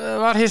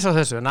var hissa á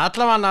þessu en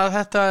allavega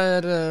þetta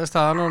er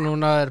staðan og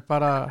núna er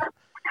bara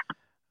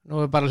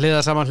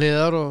hliðar saman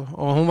hliðar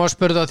og hún var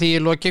spurð á því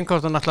í lokin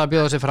hvort hann ætlaði að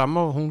bjóða sig fram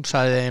og hún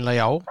sagði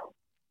eiginlega já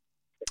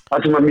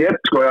Það sem að mér,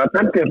 ég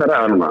nefndi þetta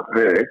ræða núna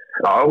hún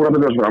ætlaði að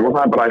bjóða sig fram og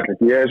það er bara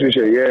ætlegt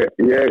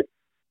ég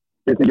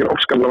get ekki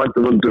ofskamlega vænt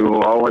vöndu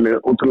og á henni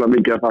ótrúlega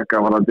mikið að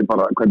þakka varandi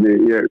bara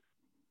hvernig ég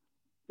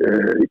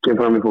kem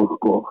fram í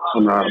fólk og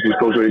þannig að þú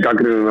stóð svo í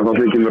gagnrýnum að þá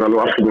þykir mér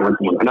alveg aftur en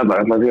þetta,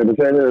 ég ætla að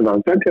segja þetta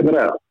nefndi þetta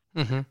ræða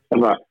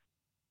þannig að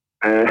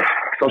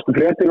sástu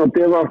fréttin á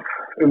Devaf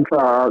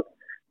það að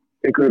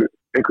einhver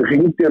einhver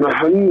hringdi hana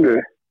Hönnu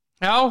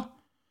Já,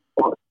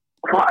 og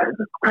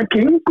hvað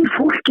gengur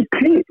fólki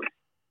til?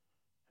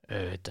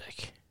 ég veit það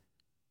ekki.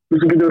 Þú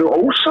veist, þú getur verið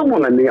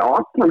ósammálenni á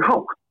allan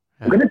hátt.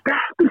 Og hvernig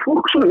dettur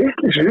fólk svona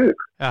vitleys í hug?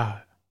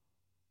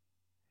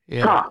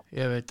 Já,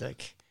 ég veit það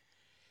ekki.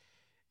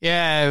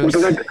 Og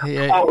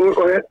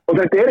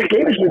þetta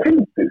ekki einu sem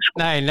fyndið, sko.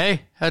 Nei,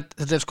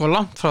 þetta sko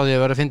langt frá því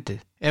að vera fyndið.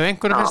 Ef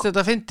einhverjum finnst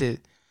þetta fyndið,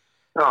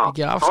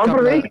 ekki afskaplega. Það var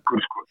bara einhver,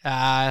 sko. Já,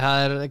 það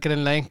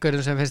greinilega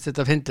einhverjum sem finnst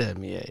þetta fyndið.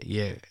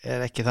 Ég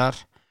ekki þar.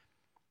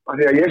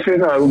 Því að ég segi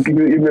það,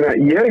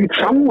 ég ekkert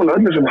sammála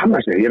öllu sem hann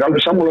segir. Ég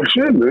alveg sammála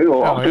sömu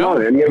og áttum á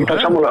því, en ég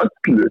ekkert sammála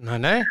öllu.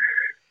 Nei.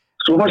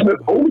 Svo fannst mér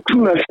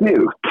ótrúlega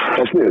sniðugt.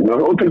 Það var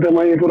ótrúlega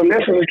þegar ég fór að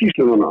lesa það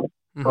skýrslu þarna.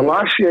 Þá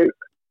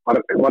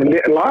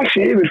las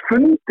ég yfir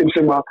fundin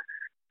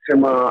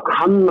sem að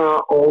Hanna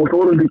og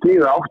Þórhildur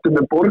Gyða áttu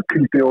með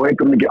Borghildi og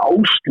heitir mikið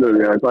Áslögu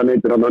eða hvað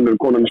neitir hann önnur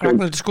konan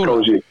Ragnhildur Skúla.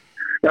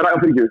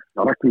 Ragnhildur,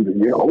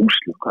 ég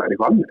Áslögu, hvað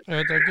eitthvað annir? Ég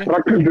veit ekki.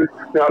 Ragnhildur,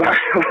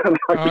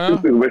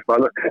 þú veist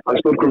það, hann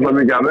stórkurðar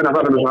mikið að minna,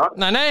 það svona.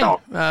 Nei,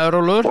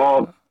 rólur.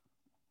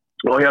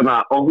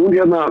 Og hún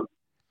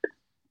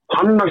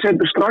Hanna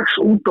setur strax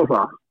út á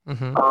það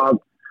að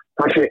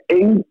það sé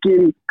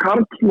engin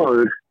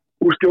karlmaður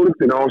úr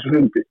stjórnina á þessu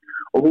fundi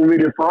og hún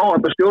vilja fá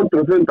þetta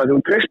stjórnina funda því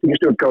hún treysti ekki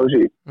stjórn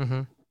KSÍ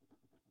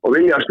og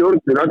vilja að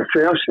stjórnina öll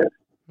segja af sér.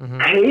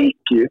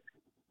 Teikið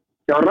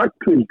hjá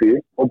Ragnhildi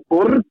og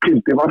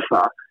Borghildi var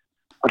það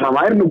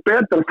væri nú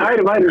betra að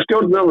þær væri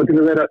stjórnina til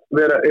að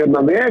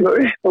vera vega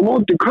upp á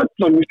móti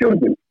köllunum í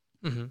stjórninu.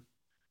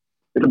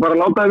 Ég ætla bara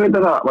að láta þið vita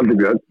það, Valdi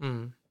Björn,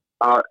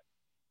 að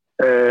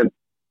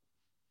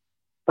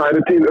það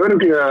eru til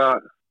örugglega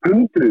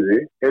hundruði,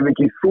 ef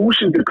ekki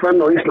þúsundir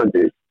kvenna á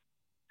Íslandi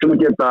sem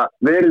geta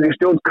verið í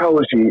stjórn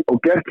KSÍ og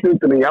gert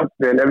hlutina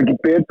jafnvel ef ekki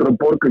betur á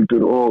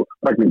Borghildur og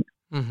Ragnhildur.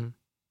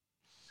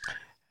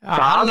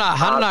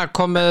 Hanna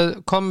kom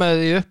með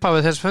í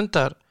upphafið þess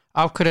fundar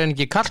af hverju en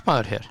ekki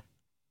karlmaður hér.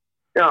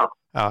 Já.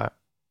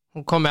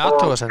 Hún kom með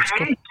athugasemd, sko.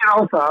 Og ekki á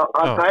það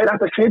að það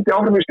ætti að setja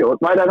áfram í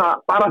stjórn væri það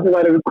bara að það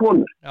væri við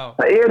konur.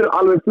 Það eru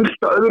alveg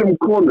fullt af öðrum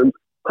konum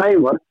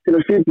hæfar til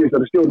að setja í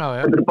þessari stjórn.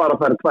 Þetta er bara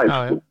að færa tvær,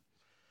 sko.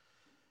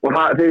 Og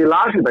þegar ég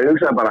las þetta, ég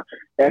hugsaði bara,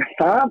 er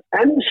það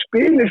enn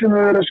spili sem við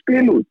verðum að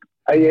spila út?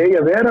 Að ég eigi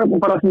að vera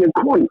bara því að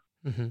kona?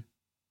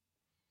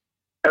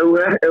 Ef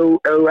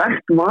þú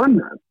ert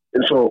vanað,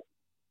 eins og,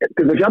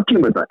 til að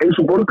fjallum þetta, eins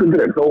og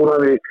Borghildur þó hún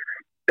hafi,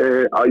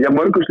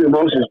 mörgum stuðum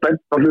málsins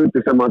bent á hluti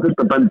sem maður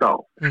þurft að benda á.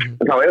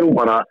 En þá hún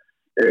bara,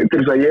 til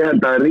þess að ég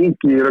held að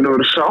ríki í raun og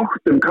veru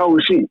sátt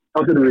KSÍ, þá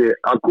þurfum við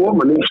að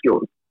koma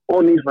nýstjórn og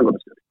nýstjórn.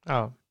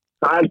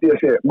 Það held ég að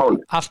sé máli.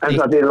 En það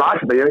þegar ég las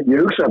þetta, ég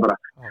hugsaði bara,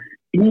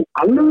 í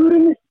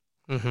alvörinni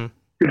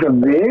til að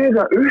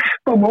vega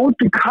upp á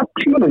móti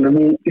kallmönnunum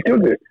í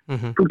stjórnir.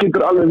 Þú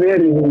getur alveg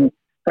verið,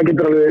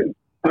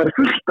 það er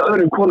fullt af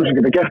öðrum konum sem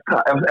geta gert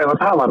það ef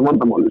það var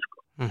vandamáli, sko.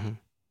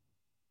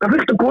 Það er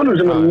fullt af konum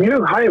sem er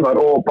mjög hæfar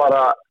og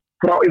bara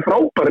í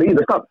frábæri í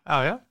það stað.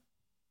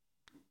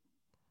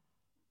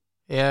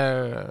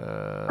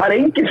 Það er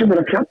enginn sem er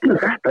að fjalla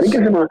þetta. Það er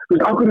enginn sem að, þú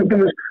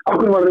veist,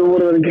 akkur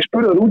voru ekki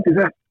spurðar út í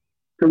þetta.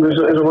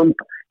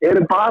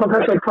 Eru bara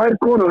þessar tvær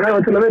konur hæfa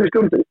til að vera í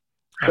stjórnir.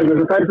 Þess að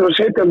þær fyrir að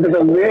setja til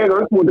að vega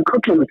upp mútið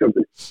köllunum í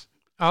stjórnir.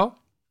 Já.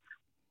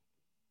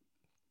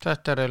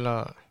 Þetta er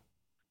eiginlega...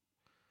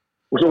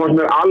 Og svo var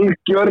mér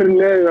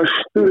algjörlega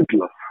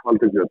sturlað,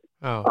 Valdur Björn,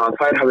 að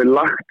þær hafi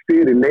lagt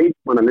fyrir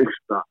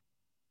leikmannalista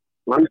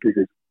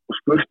landslýsins og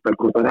spurt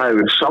hvort það hafi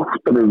verið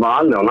sáttar með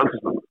vali á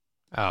landslýsmanna.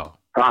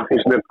 Það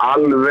finnst mér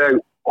alveg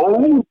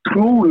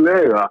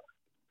ótrúlega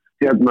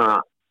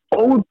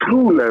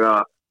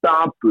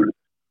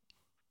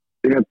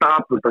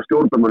dapurt að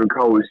stjórnarmönnum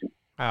KSÍ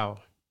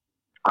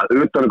að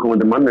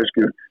utanakomandi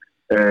manneskjur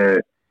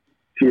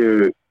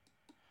séu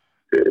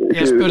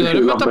spurðar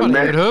þetta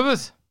bara yfir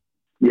höfuð?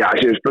 Já,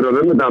 séu spurðar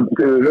þetta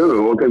yfir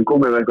höfuð og þeim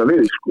komið eitthvað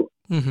við, sko.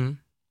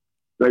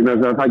 Vegna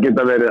þess að það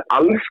geta verið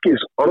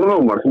allskis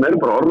orðrómar sem eru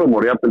bara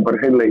orðrómar, jafnvel bara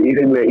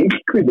hreinlega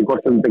illkviti,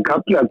 hvort sem þetta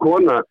kallega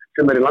kona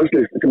sem er í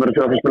landslýs, sem er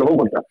að spila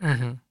fótbolta.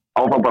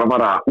 Á það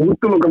bara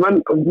útloka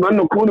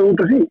menn og konu út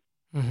af því.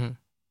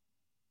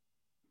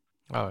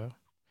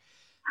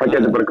 Það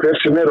getur bara hver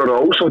sem er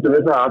orðið ósáttur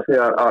við það því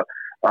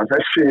að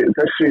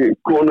þessi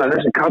kona,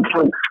 þessi kall,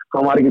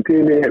 hann var ekki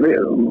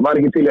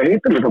til að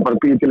hitta mig, það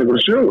bara býði til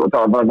einhverju sög og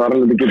það var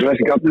alveg ekki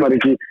þessi kall var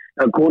ekki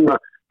að kona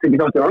tekið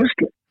þátt í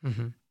ansli.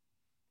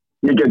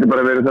 Ég geti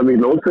bara verið það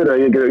mikið óþverð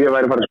að ég væri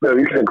að fara að spila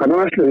víslega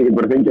kannavæslu, ég geti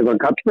bara fengið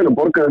það kallmenn og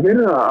borgaði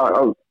fyrir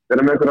að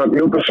vera með einhverja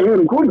ljóta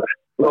sögur konur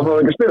og þá fáið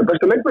ekki að spila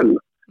bestu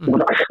leikmennina. Það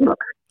var asnað.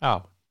 Já,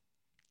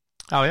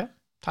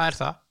 það er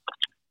það.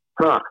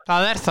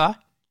 Það er það.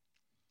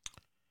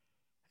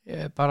 Ég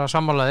er bara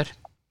sammálaðir.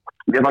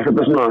 Ég fannst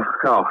þetta svona,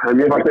 en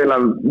ég fannst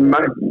eiginlega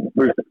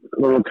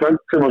svona tvönd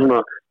sem var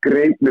svona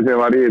greipni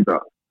þegar var í þetta,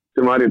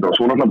 og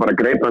svo náttúrulega bara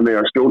greipna mig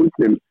að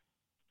stjórnin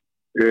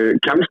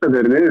kemst að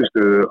þeirri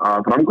niðurstöðu að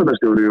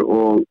framkvæmdastjóri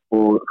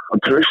og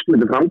að traust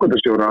milli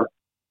framkvæmdastjóra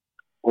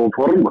og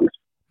formanns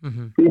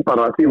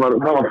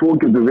það var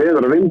fókjöldu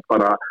veður og vind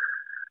bara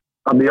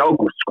hann í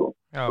ágúst, sko.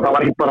 Það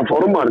var ekki bara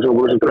formaður sem var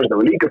búin sem tröst, það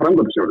var líka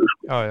framkvæmdastjóri,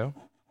 sko. Já.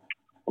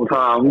 Og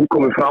það, hún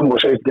komið fram og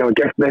segist ekki að hafa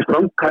gert neitt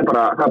fram, það er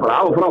bara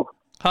af og frá.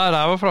 Það er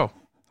af og frá.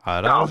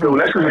 Já, þegar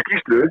hún lesa þessa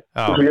skýrslu,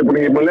 og svo ég er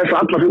búin að lesa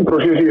alla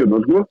 107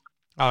 síðan, sko.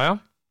 Já.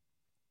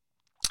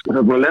 Og þegar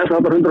ég er búin að lesa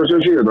alla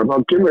 107 síðan, þá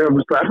kemur ég að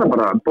það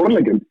bara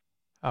borðleggjum.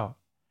 Já.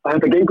 Að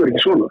þetta gengur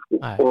ekki svona, sko.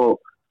 Og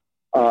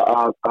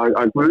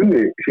að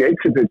Guðni sé eitt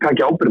sem þið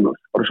takja ábyrgum,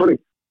 bara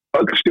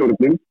öll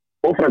stjórnum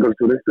og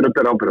framkvæmdastjóri fyrir að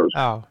bera ábyrgum.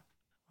 Já.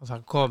 Og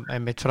það kom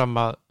einmitt fram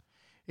að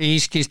í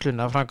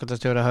skýrsluna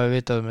framkvæmdastjóri hafi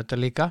vitað þetta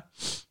líka.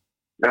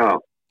 Já,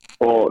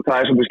 og það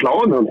er svolítið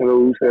sláðan þegar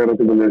þú segir að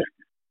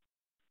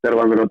þegar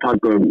var verið að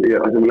taka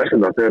þegar þú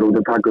ert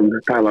að taka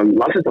tala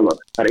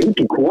landsliðsþjálfara. Það er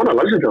engin kona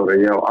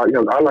landsliðsþjálfari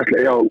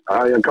hjá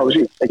KFC,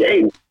 ekki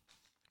ein.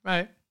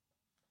 Nei.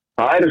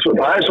 Það er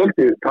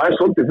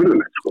svolítið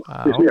furðulegt, sko. Já,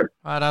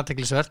 það er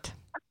athyglisvert.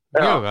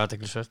 Mjög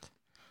athyglisvert.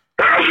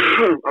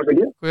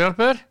 Afsakið? Hvað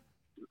hjálpar?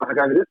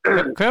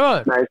 Hvað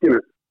var þér? Nei,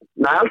 skilur.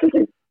 Nei, alls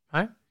ekki.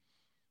 Nei?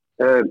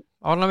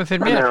 Ánæmi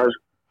fyrir mér?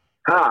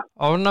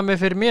 Ánæmi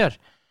fyrir mér?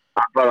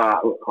 Bara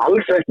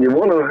alls ekki, ég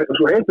vona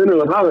svo heitt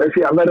unnum að það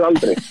verði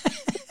aldrei.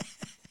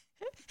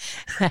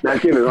 Nei,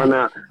 skilur,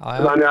 þannig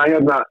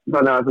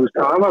að þú veist,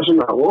 það var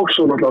svona, og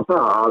svo náttúrulega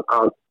það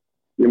að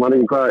ég man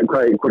ekki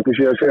hvort ég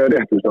sé að segja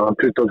rétt, þú veist, að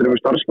 23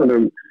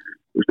 starfsmennum,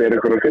 þú veist, er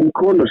eitthvað 5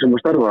 konur sem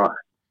að starfa,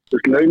 þú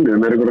veist,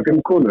 launum er eitthvað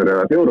 5 konur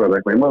eða 4 eða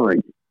eitthvað, ég man það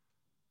ekki.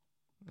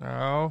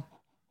 Já.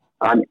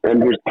 En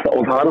þú veist,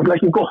 og það er alltaf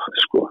ekki gott,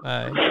 sko.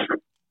 Nei,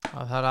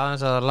 það er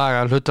aðeins að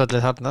laga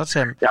hlutvallið þarna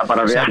sem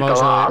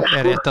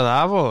er réttað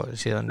af og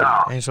síðan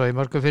eins og í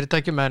mörgum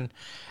fyrirtækjum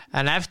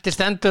en eftir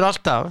stendur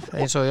alltaf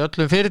eins og í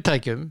öllum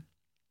fyrirtækjum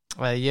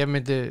og ég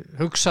myndi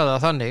hugsa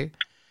það þannig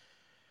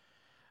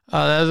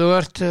að ef þú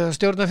ert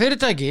stjórna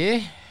fyrirtæki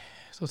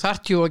þú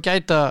þarft jú að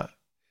gæta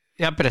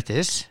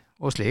jafnréttis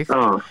og slíkt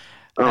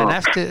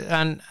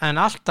en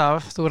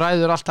alltaf þú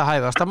ræður alltaf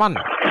hæfasta mann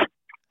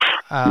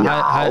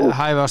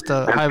hæfasta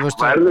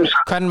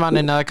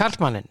kvenmannin eða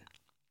karlmannin.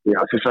 Já,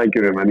 það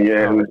sækjurum, en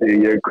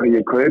ég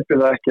kaupi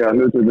það ekki að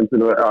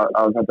hlutvöldum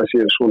að þetta sé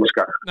svona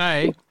skakt.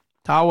 Nei,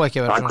 það á ekki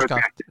að vera svona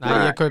skakt. Nei,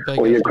 ég kaupi það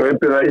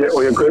ekki.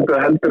 Og ég kaupi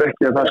það heldur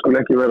ekki að það skulle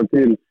ekki vera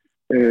til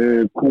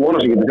kona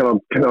sem getur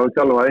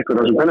þjálfa eitthvað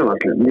þessum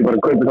pennavarslið. Ég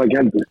bara kaupi það ekki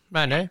heldur.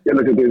 Nei. Ég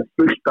held að þetta er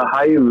fullt að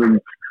hæfum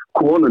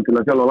konum til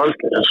að þjálfa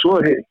varslið. En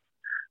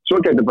svo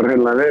getur bara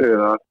heimlega verið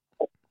að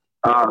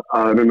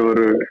raun og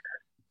veru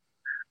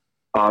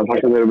að það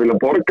sem þeir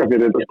vilja borga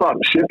fyrir þetta starf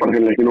sé bara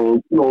heimlega ekki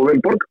nógu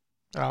vel borga.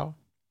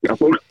 Já,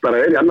 fólk bara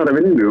er í annara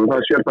vinnu og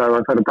það sér það að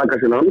það fer að taka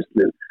sína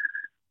anslið.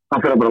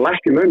 Það fer að bara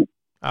lækka laun.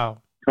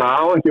 Það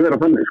á ekki vera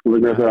þannig, sko,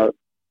 vegna þess að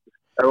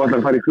ef þú ætlar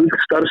að fara í fullt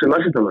starf sem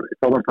landsliðsþjálfari,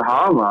 þá þarf það að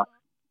hafa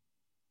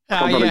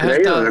það bara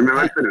greiða þeim með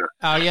velferðina.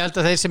 Já, ég held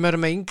að þeir sem eru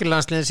með yngri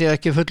landsliðin séu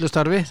ekki fullu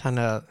starfi,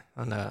 þannig að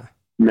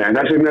Nei,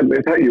 þess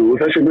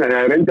vegna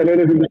er reyndar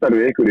verið fullu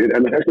starfi einhverjir,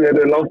 en þess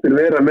vegna er láttir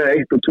vera með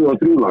 1 og 2 og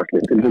 3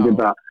 landslið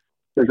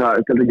til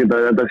að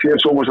geta þetta sé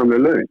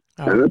sómasamlega laun.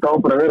 En þetta á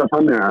bara að vera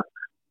þannig að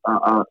það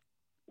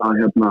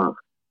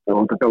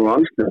átt að þjálfa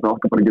landslið, það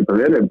átt að bara geta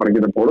verið, bara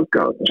geta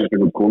borgað og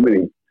sérstaklega komið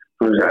í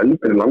svona þessi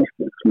eldri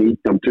landslið,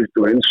 19,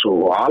 21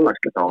 og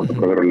alagslið, það átt að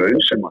bara vera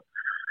laun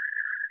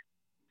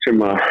sem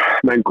að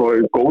menn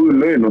góðu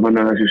laun og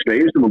þannig að þessi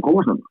slegist að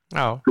koma saman.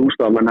 Plúst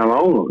að menn hafa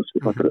áhuga, þessi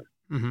fattur.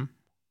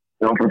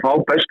 Já, fyrir að fá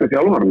bestu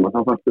þjálfarna,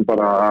 þá þarftu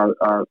bara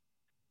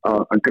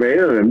að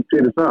greiða þeim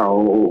fyrir það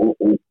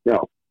og já,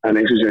 en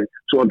eins og sé,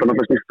 svo er þetta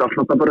náttúrulega snýst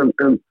alltaf bara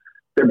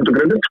debit og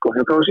kredit, sko,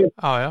 hérna það sé.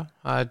 Já,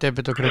 það er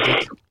debit og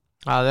kredit.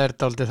 Það er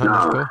dálítið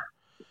þannig, sko.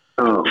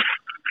 Já.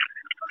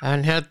 En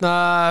hérna,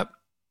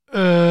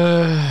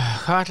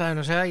 hvað ætlaði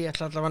ég að segja? Ég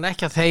ætla allavega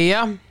ekki að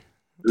þegja.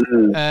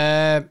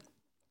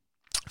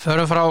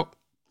 Förum frá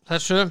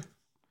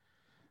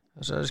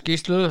þessari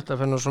skýrslu, þetta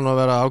fyrir nú svona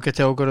að vera ágætt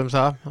hjá okkur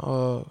það.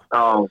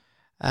 Já,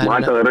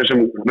 mæta það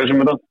reysum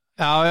þetta.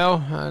 Já,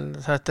 en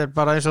þetta er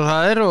bara eins og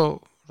það er og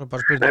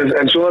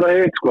En svo er það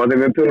eitt, sko, þegar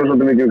við tölum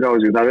svolítið mikið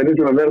KSI, það verður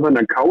til að vera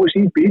þannig að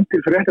KSI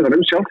býtir fréttina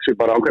sjálf sig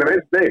bara á hverju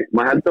veit, nei,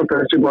 maður heldur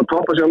að þessi búið að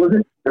toppa sjálf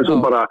sig, en svo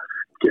bara,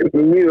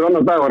 mjög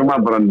annar dag var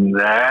maður bara,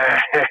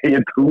 nei,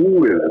 ég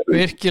trúi þessu.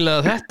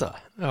 Virkilega þetta?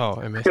 Já,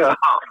 einmitt. Já.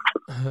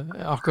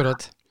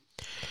 Akkurat.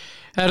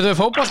 Erðu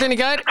fótboltinn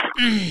í gær?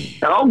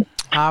 Já.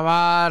 Það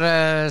var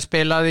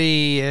spilað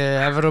í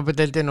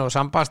Evrópudeildin og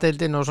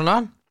Sambandsdeildin og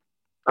svona.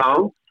 Já.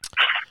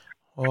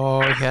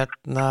 Og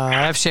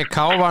hérna, FCK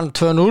vann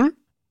 2-0.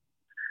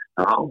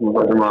 Já,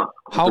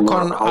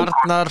 Hákon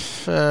Arnar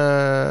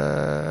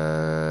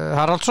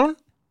Haraldsson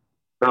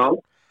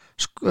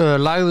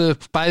lagði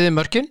upp bæði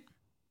mörkin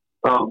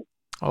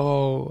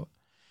og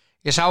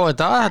ég sá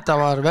þetta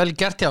var vel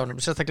gert hjá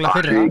honum, sérstaklega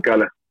fyrir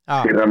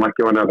það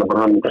markið var nefnilega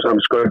bara hann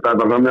skauði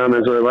þetta fram með hann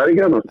eins og þið væri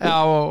ekki Já,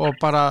 og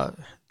bara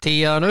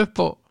tíjaði hann upp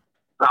og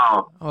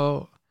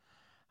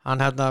hann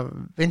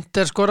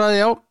Vinter skoraði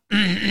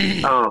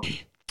það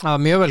var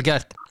mjög vel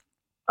gert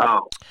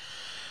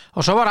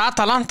og svo var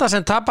Atalanta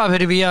sem tapaði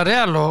fyrir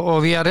Villarreal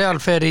og Villarreal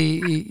fer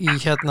í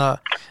hérna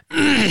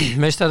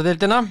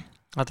meistaradeildina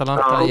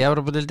Atalanta í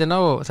Evrópudeildina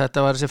og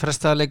þetta var þessi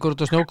frestaða leikur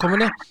út á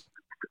snjókomunni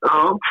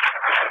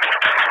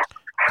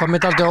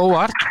komið aldrei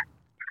óvart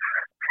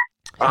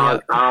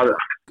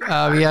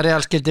að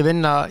Villarreal skildi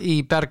vinna í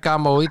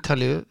Bergamo og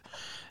Ítalíu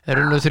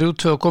unnu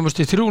 3-2 og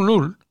komist í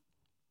 3-0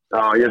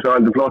 Já, ég sá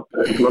heldur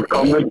flott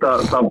komment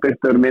að það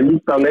byrtaður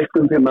mynd af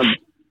leikum hérna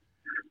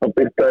það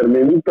byrtaður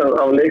mynd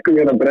af leikum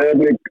hérna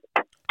Breiðablik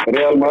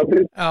Real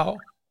Madrid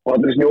og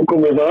allir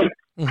snjókomið þar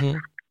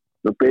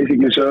og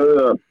basically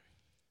sögðu að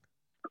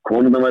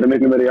konuna væri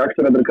miklu meiri í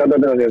aktur eftir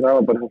kallarni því að það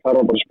var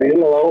bara að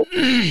spila á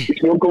í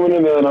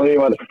snjókominu meðan að því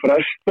var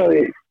frestað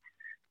í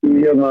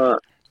hérna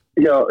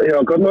Já,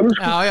 Gunnar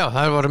sko. Já,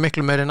 það voru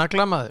miklu meiri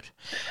naglamaður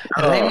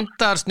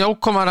reyndar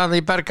snjókomaran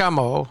í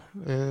Bergamo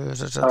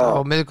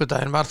á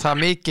miðvikudaginn var það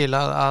mikil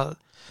að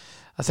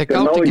þeir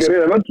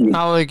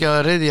náðu ekki að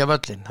ryðja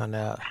völlin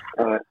þannig að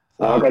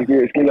það var kannski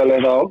skiljanlega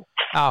þá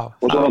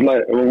og svo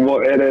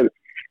náttúrulega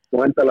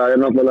er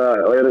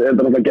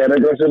náttúrulega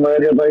gerðegræs sem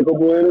er hérna í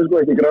Kópavoginum sko,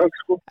 ekki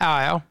græs sko.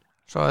 Já,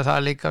 svo er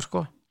það líka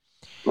sko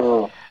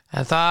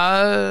en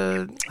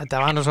þetta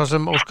var nú svo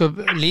sem óskup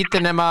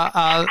lítið nema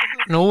að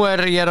nú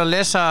ég er að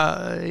lesa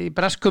í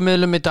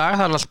breskumiðlum í dag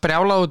það er að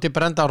sprjála út í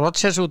Brendan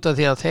Rodgers út af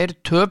því að þeir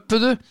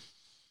töpuðu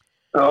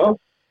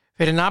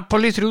fyrir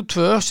Napoli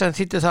 3-2 sem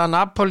þýtti það að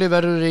Napoli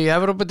verður í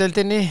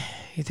Evrópudeildinni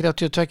í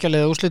 32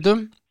 liða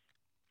úrslitum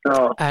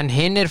en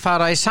hinnir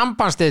fara í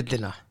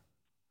sambandsdeildina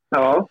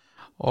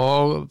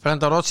og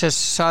Brendan Rodgers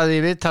saði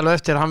í viðtalu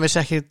eftir hann vissi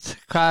ekkit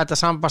hvað þetta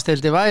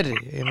sambandsdeildi væri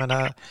ég meina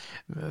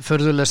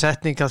furðuleg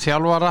setning af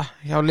þjálfara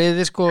hjá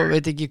liði sko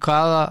veit ekki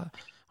hvaða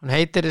hún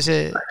heitir þessi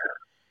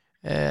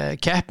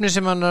keppni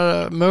sem hann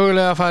er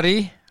mögulega að fara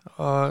í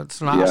og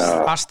svona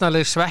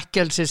astnaleg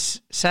svekkelsis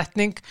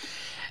setning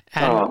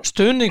en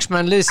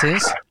stuðningsmenn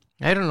liðsins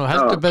eru nú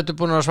heldur betur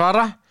búin að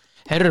svara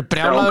eru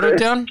brjálaður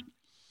út í hann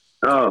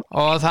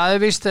og það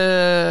er víst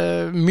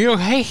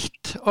mjög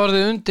heitt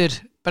orðið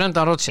undir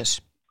Brendan Rodgers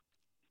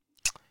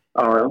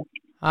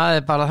það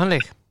er bara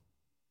þannig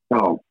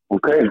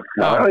ok,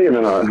 ég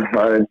meina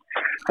það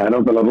er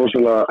náttúrulega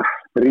rosalega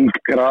rík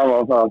grafa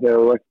á það þegar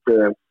þú ert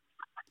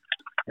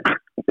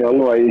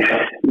þjálfa í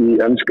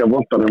enska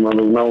boltanum að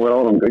þú náir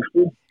árangri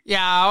sko.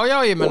 Já,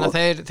 ég meina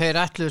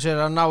þeir ætluðu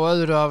sér að ná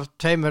öðru af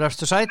 2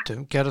 efstu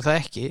sætum, gerðu það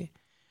ekki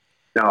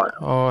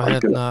og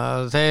hérna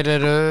þeir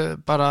eru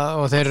bara,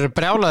 og þeir eru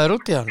brjálaðir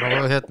út í hann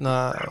og hérna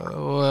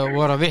og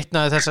voru að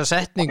vitna þessa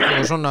setningu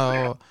og svona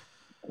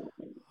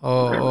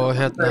og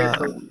hérna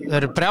þeir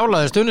eru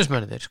brjálaðir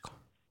stuðningsmennir sko.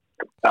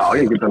 Já,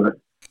 ég get alveg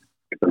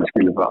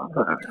skilja það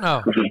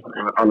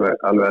alveg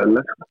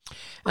eðlilegt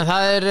en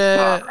það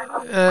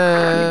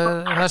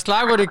er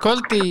slagur í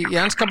kvöld í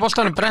enska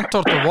boltanum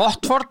Brentford og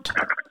Watford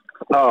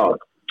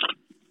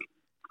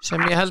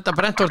sem ég held að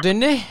Brentford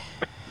vinni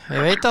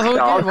ég veit að þú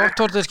ekki,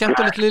 Watford er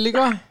skemmtilegt lið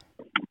líka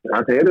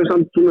þeir eru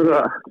samt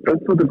svona að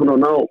Brentford er búin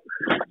að ná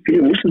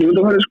 4 úrslitum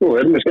undanfarið sko,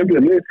 er með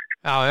skemmtilegt lið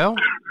Já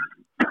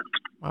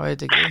maður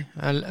veit ekki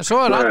en svo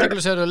er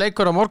athyglisverður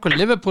leikur á morgun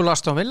Liverpool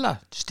Aston Villa,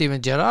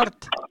 Steven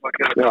Gerrard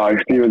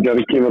Steven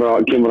Gerrard kemur á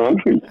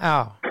Anfield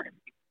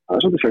það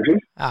er svolítið sexy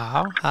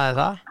það er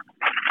það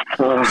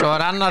svo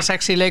er annar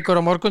sexy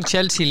leikur á morgun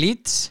Chelsea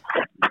Leeds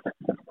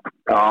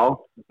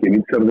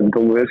Leeds er þetta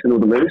tómu vesinn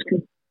út á meðvislu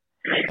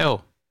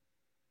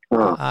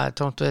það er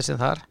tómt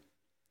vesinn þar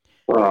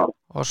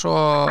og svo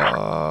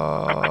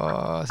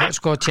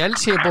sko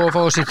Chelsea er búið að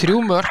fá þessi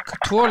 3 mörk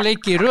 2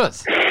 leiki í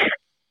röð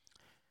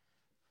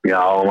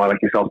hann var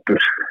ekki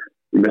sáttur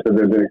í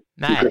mestadeildinni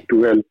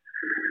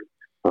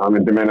það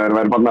myndi meina að það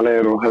væri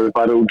barnalegur og hefði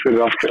farið út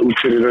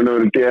fyrir raun og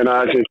veru DNA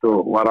sitt og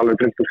var alveg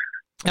tryggur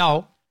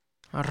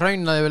hann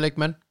raunaði við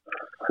leikmenn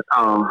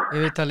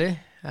í viðtali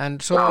en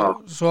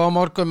svo á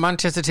morgun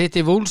Manchester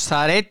City Wolves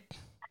það er 1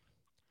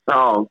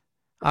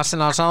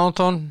 Arsenal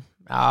Southampton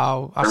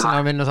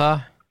Arsenal vinnur það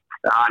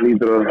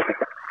lítur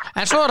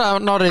en svo er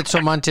það Norwich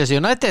og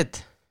Manchester United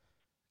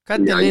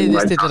hvernig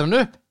liðið stillir hann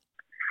upp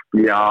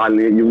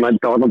ég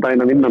mætti á allan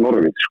daginn að vinna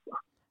Norwich sko.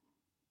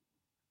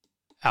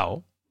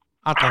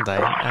 allan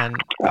daginn en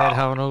þeir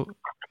hafa nú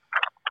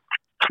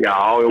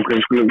ok,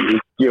 skulum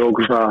gefa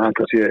okkur það að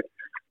þetta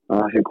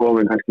sé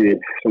komin kannski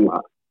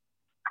svona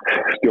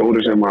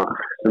stjóri sem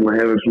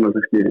hefur svona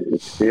kannski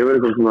hefur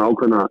eitthvað svona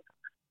ákveðna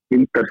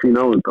hildar sín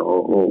á þetta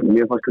og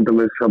mér fannst þetta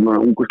með svona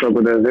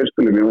ungustrákur eða þeir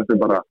spilum, mér fannst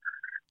þetta bara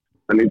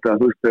að líta að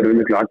þú veist þeir eru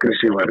miklu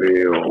aggressívari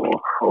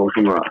og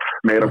svona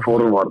meira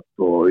forvart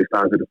og í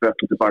staðan fyrir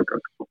frektur tilbaka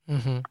sko.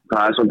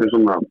 Það er svolítið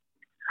svona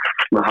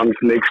hans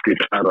leikstíl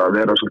er að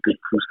vera svolítið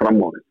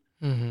framóðið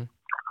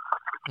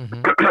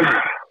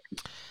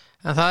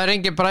En það er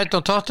engin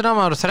Brighton Tottenham,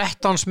 það eru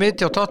 13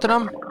 smiti á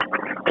Tottenham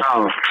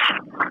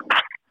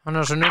hann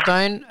er svo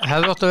nýttæðin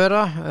hefði átt að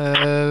vera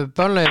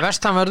Burnley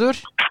West Ham verður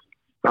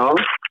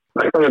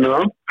þetta vinnur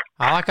það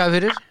þakkaði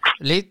fyrir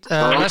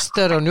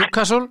Leicester og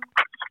Newcastle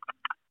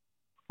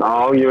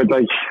ég veit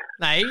ekki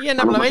Nei, ég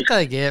nefnilega veit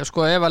það ekki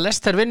sko, ef að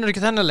Leicester vinnur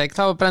ekki þennan leik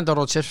þá er Brendan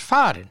Rodgers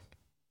farin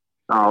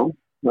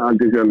Það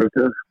held ég sjálfur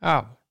til. Já.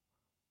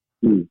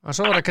 Og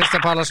svo var það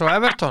Crystal Palace og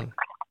Everton.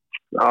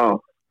 Já.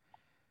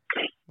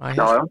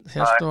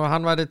 Hérstu að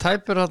hann væri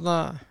tæpur hérna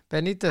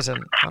Benítez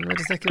en hann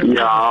verðist ekki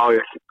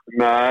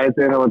nei,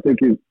 þeir hafa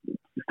tekið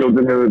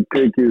stjórnin hefur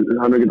tekið,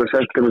 hann hefur getað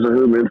sett þessa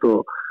hugmynd og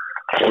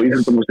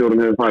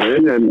íþróttamannstjórinn hefur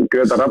farið en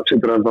Greta Rapp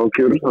situr hann þá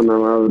kjur þannig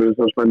að það verður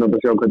svo spennandi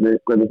að sjá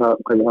hvernig það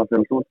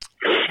fyrir svo.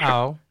 Já,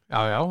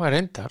 það er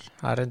reyndar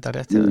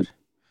rétt hjá þér.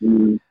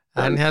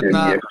 En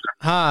hérna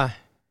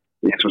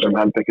ég svo sem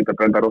held ekki að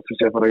Brenda Rótsi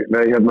sé að fara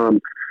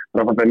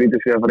Rafa Benítez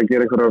sé að fara að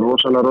gera einhverja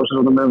rosalega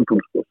meðtúl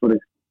sko.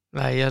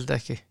 Nei, ég held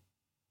ekki.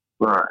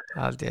 Nei.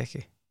 Það held ég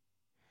ekki.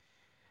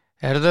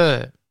 Herðu,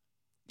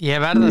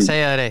 ég verð að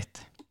segja þér eitt.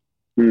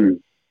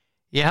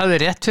 Ég hafði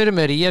rétt fyrir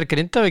mér í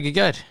Grindavík í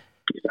gær.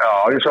 Já,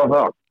 ég sá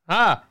það.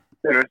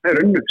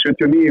 Þeir unnið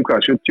 79, hvað?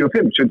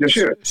 75,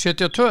 77?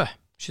 72.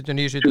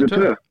 79,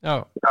 72.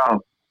 Já,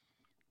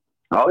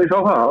 ég sá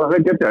það.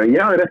 Það gett ég.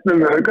 Ég hafði rétt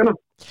með Haukana.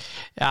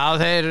 Já,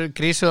 þeir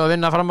grísuðu að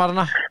vinna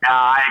framarna. Já,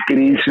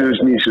 grísuðu,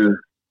 snýsuðu.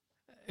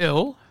 Jú,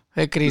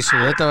 þeir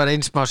grísuðu. Þetta var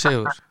eins smá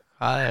sigur.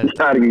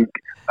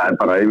 Það er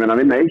bara, ég meina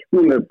að vinna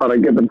 1-0 bara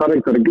getur bara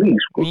eitthvað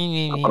grís sko.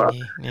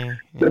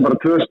 Það er bara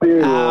 2 stig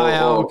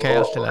og ok,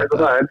 allt í lagi.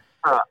 Það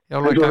er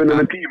svo að vinna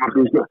með 10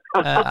 markum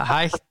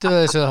Hættu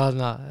þessu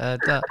þarna.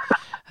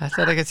 Þetta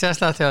er ekkert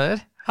sérstaklega hjá þér.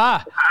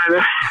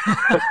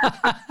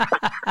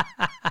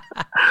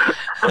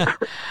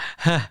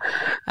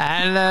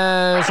 En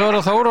svo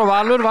eru Þór og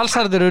Valur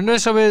Valsarðir unnu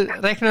eins og við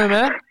reiknum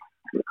með.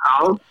 Já.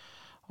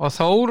 Og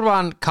Þór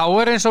vann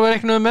KR eins og við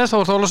reiknum með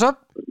Þór Þólasöfn.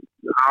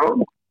 Já.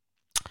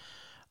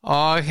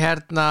 Og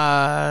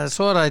hérna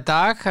svo er það í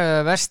dag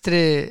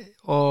Vestri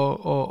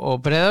og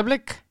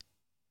Breiðablik.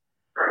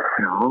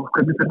 Já,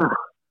 hvernig er það?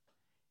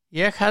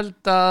 Ég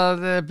held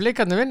að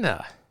Blikarnir vinni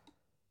það.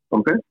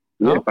 Ok,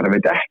 ég bara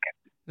veit ekki.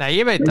 Nei,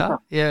 ég veit það.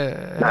 Ég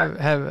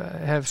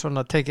hef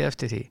svona tekið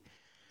eftir því.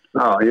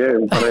 Já,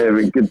 ég bara hef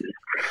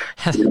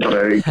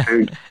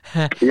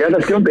ég er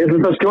að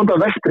skjóta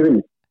Vestri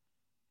vinni.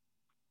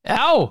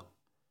 Já.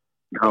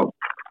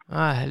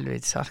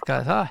 Helvít,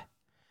 sarkaði það.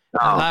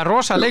 Það er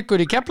rosa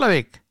leikur í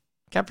Keflavík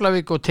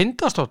og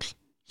Tindastóll.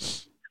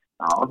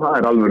 Já, það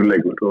er alvöru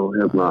leikur og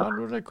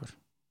alvöru leikur.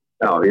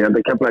 Já, ég held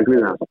að Keflavík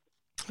vinna það.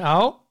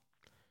 Já,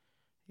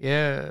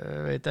 ég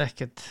veit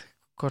ekkert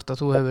hvort að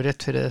þú hefur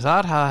rétt fyrir þið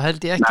þar, það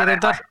held ég ekki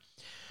reyndar.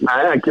 Nei,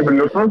 það kemur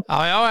ljóst.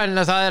 Já, en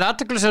það er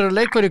athyglisverður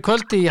leikur í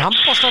kvöldi í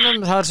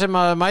handboltanum þar sem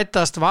að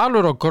mætast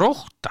Valur og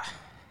Grótta.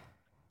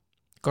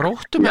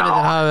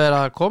 Gróttumennir hafa verið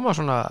að koma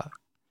svona.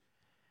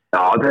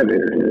 Já,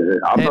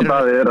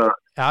 þeir eru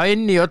Já,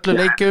 inn í öllu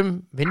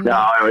leikjum vinna.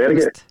 Já, ég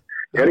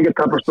er ekki að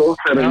tapa stótt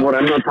þegar þeir voru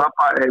enn að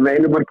tapa með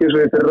einu marki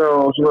svo í fyrra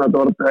og svona þetta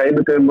var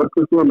einu tegum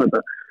mörgum sko með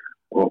þetta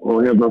og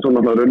svo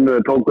náttúrulega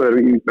runnuði tóku þeir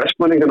í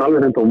Vestmanningan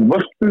alveg þetta og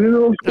vörstu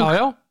sko.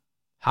 Já,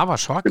 það var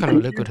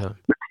svakalega leikur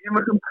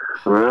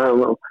þannig að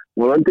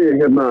volandi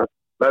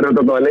það er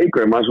þetta að leiku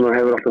en maður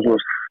hefur alltaf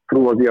svona trú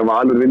á því að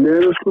Valur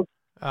vinniði sko.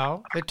 Já,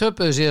 við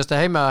töpuðu síðast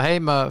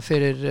heima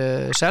fyrir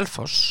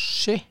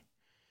Selfossi.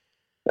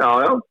 Já,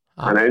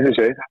 þannig að ég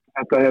segi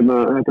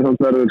þetta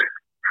samt verður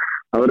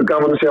það verður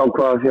gaman að sjá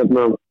hvað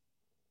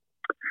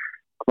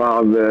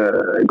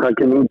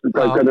kemur út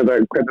hvernig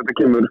þetta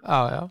kemur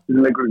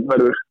leikur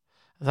verður.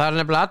 Það er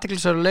nefnilega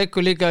athyglisverður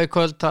leikur líka í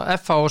kvöld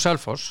FH og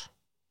Selfoss.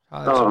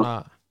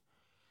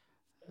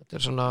 Þetta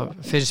er svona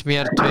finnst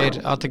mér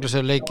 2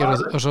 athyglisverður leikir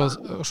og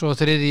svo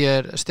þriðji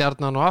er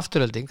Stjarnan og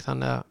Afturelding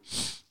þannig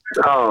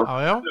að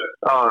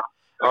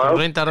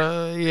reyndar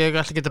ég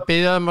ætla ekki að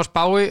biðja að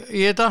spá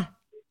í þetta.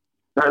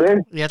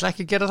 Ég ætla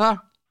ekki að gera það.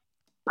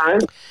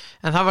 Nei.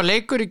 En það var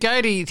leikur í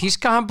gær í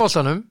þýska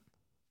handboltanum.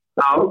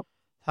 Já.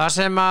 Það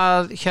sem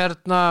að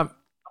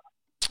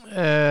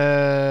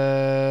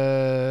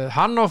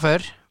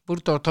Hannover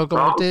Búrdór tók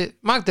á móti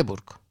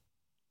Magdeburg.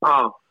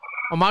 Já.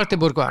 Og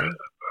Magdeburg vann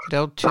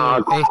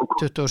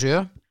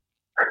 31-27.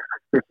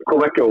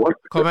 Kom ekki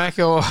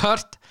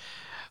óvart.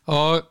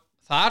 Og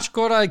þar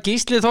skoraði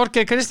Gísli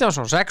Þorgeir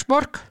Kristjánsson 6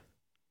 mörk.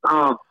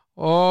 Já.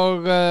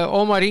 Og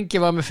Ómar Ingi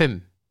var með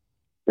 5.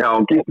 Já,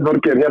 Gísli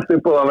Þorgeir hélt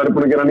upp og það verður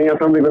búin að gera nýja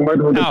samling með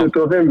Magdeburg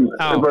 25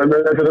 með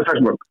þessari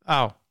 6 mörk.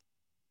 Já.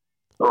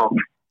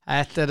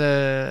 Þetta er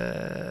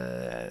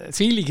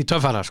þvílíki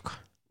töffara sko.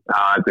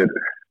 Já, þetta er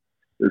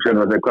þú sér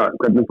það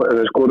hvernig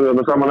þeir skoruðu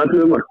þarna saman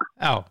 11 mörk.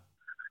 Já.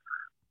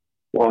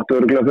 Og áttu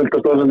örugglega fullt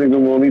af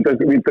stóðsendingum og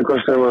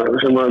vítakost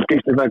sem að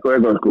Gísli fekk og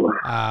eitthvað sko.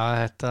 Já,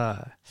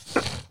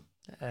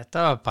 þetta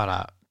var bara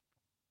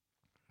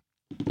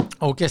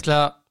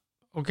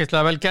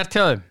ógeðslega vel gert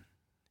hjá þeim.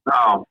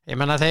 Já. Ég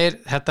meina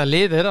þetta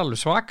lið er alveg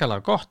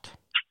svakalega gott.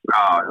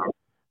 Já.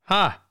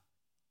 Já.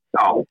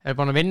 Er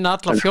búin að vinna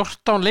alla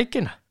 14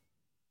 leikina.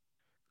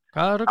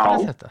 Hvað er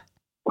rugglað þetta?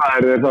 Hvað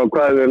er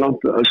þið langt,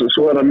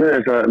 svo er það með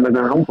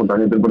þetta handbolta,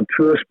 þetta er bara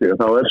 2 stig,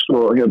 þá er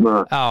svo Já.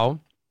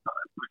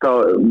 Þá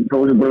sem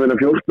búin að vinna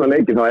 14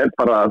 leiki, þá er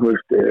bara, þú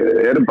veist,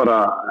 þetta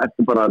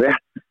bara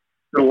rétt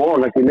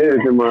og ekki niður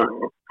sem að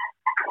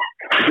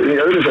í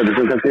öðru sæti,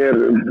 sem kannski er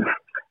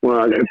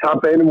tap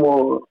einum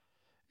og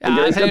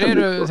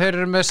þeir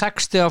eru með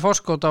 60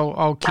 forskot á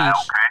Kiel.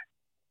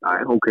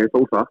 Ok, þó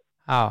það.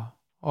 Já,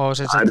 og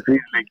það eru 3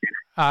 leikir.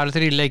 Það eru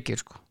 3 leikir,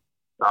 sko.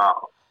 Já.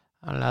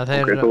 Þannig að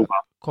þeir eru að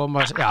koma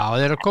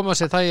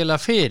sér þægilega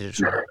fyrir,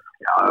 sko.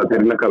 Já, þeir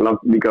eru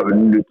líka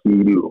unnu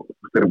Kiel og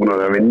þeir eru búin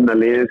að vinna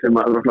liðið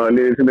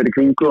sem er í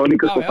kringu og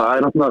líka, sko. Það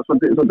er náttúrulega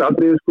svolítið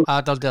atriði, sko. Það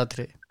er aldrei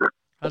atriði.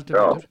 Heldur.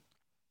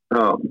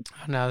 Já.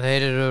 Þannig að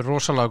þeir eru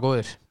rosalega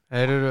góðir.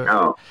 Þeir eru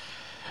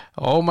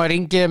Ómar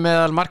Ingi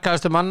meðal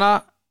markaðustu manna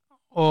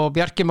og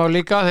Bjarki Már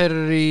líka, þeir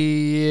eru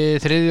í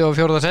 3. og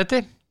 4. seti.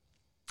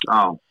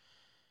 Já.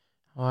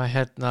 Og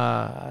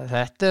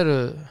þetta eru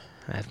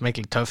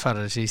mikil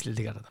töffarar þessi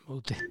Íslendingar þetta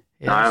úti.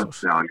 Já,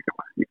 líka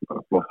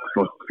bara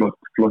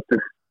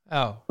flottir.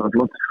 Já. Það er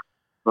flott.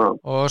 Já.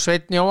 Og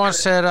Sveinn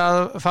Jóhans er að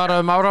fara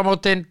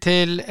áramótin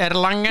til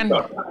Erlangen.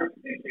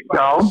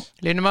 Já.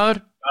 Línumaður.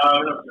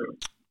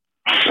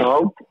 Já.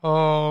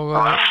 Og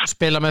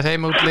spila með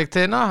þeim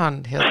útleiktiðina.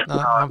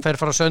 Hann fer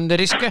frá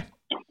Sönderíske.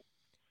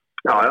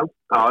 Já.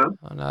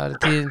 Þannig að það er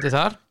tíðindi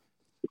þar.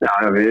 Já,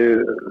 við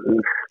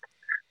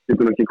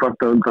getum ekki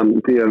kvarta undan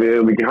því að við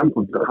erum ekki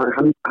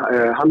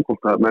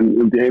handbólta menn í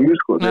heimi,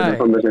 sko. Það er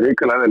þannig að það er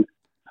ríkilega vel.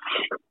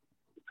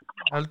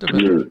 Heldur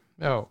betur.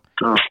 Já.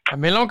 En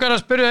mér langar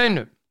að spyrja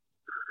einu.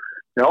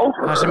 Já.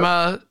 Það sem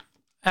að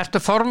ertu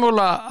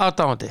formúla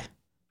aðdáandi?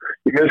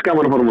 Ég finnst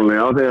gaman að formúli,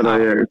 já,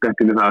 þegar ég dett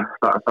inn í það er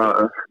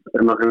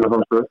þá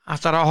stöð.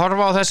 Ætlar að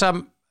horfa á þessa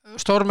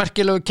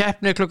stórmerkilegu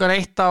keppni klukkan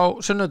 1 á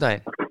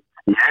sunnudaginn?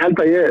 Ég held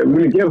að ég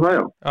muni gera það,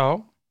 já. Já.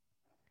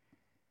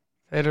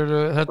 Þeir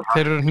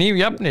eru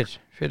hnífjafnir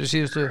fyrir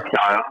síðustu keppni.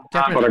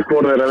 Já, bara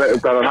hvor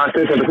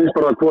þetta finnst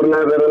bara hvor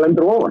er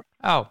lendur ofan.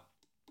 Já.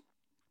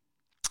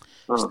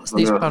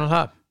 Snýst bara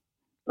það.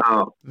 Já.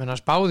 Menn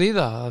að spáð í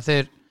það að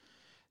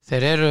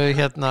þeir eru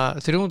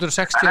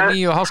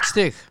 369,5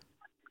 stig.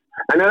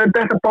 En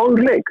þetta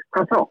báður leik,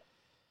 hvað þá?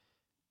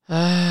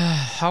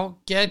 Þá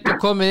gæti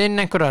komið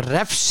inn einhverja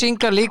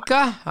refsingar líka,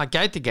 það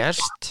gæti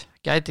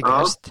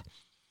gerst.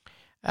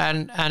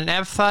 En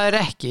ef það er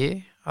ekki,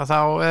 að þá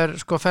er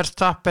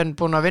Verstappen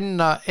búin að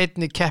vinna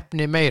einni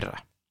keppni meira.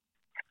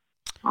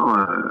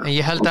 En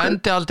ég held að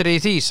endi aldrei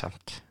í því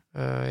samt.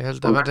 Ég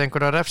held að verða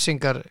einhverja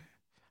refsingar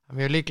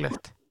mjög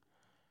líklegt.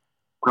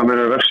 Hvað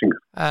meira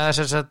refsingar?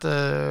 Sem sagt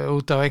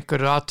út af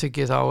einhverju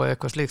atviki þá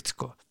eitthvað slíkt,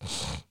 sko.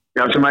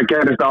 Já, sem að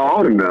gerist á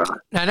árinu,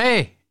 eða? Nei,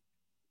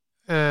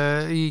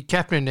 í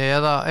keppninni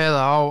eða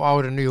á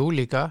árinu, jú,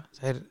 líka.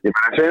 Ég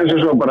segja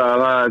sem svo bara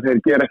að þeir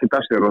gera ekki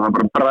dastur og það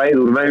bara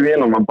bræður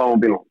vélum að báum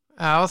bílum.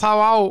 Já, þá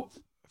á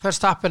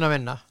Verstappen að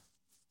vinna.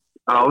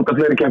 Já, út af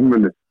fleiri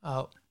keppnum. Já.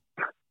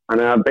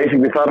 Þannig að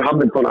basically þarf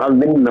Hamilton að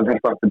vinna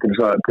Verstappen til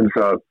þess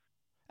að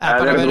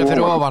bara verið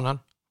fyrir ofan hann.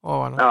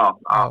 Já.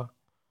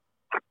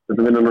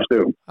 Þetta vinna hann á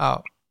stegum. Já,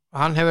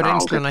 hann hefur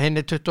reynsluna, hinn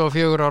er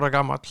 24 ára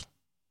gamall.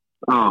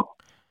 Já.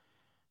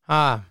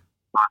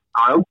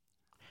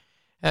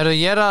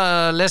 Ég er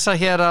að lesa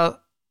hér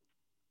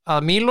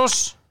að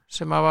Milos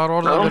sem var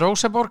orðað við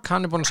Rosenborg,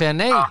 hann er búin að segja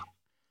nei.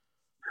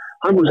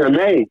 Hann er búin að segja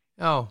nei?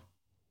 Já.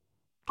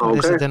 Það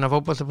lesa þetta inn á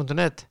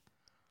fótbolti.net.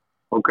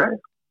 Ok.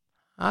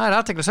 Það er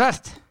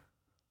athyglisvert.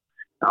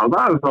 Já,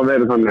 það er þá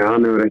verið þannig að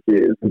hann hefur ekki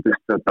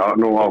þetta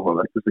nóg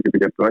áhugavert, þess að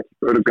geta gert og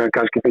ekki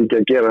kannski fengið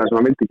að gera það sem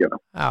hann myndi gera.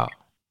 Já.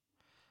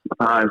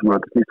 Það er svona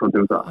þetta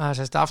snýstfótið það. Það er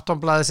sérst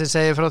Aftonblaðið sem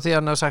segir frá því að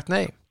hann hefur sagt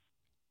nei.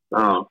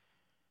 Já.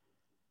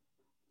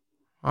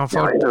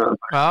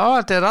 Já,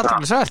 þetta er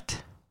athyglisvert.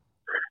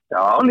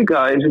 Já, líka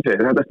eins og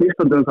segir, þetta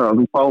snýstfótið það að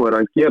þú fáir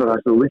að gera það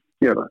sem þú vilt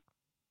gera.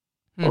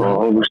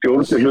 Og þú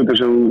stjórnir hluti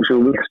sem þú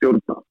vilt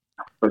stjórna.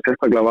 Það er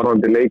sérstaklega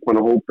varðandi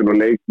leikmannahópin og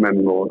leikmenn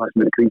og það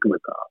sem er í kringum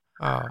þetta.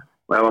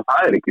 Og ef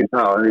það er ekki,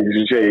 það er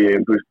sem segi,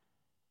 þú veist,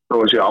 þá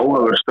að sé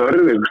áhugaverð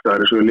störfi, það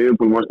er svo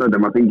liðbúlum ástæði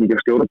að maður fengi ekki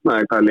að stjórna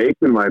hvað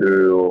leikmenn væru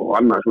og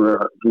annað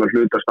svona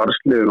hluta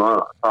starfsliðin og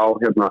þá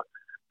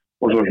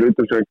og svona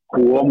hlutum sem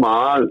koma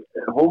að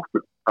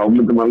hópin, þá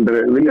myndum maður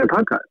aldrei vilja að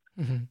taka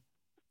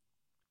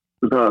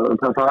þetta.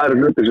 Það eru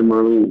hluti sem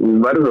maður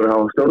verður að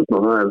hafa stjórn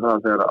og það er það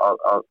þegar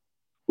að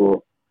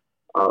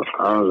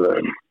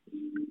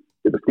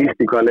geta stýrt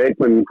í hvaða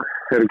leikmenn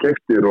eru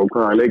keyptir og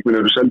hvaða leikmenn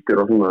eru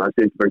seldir og svona, það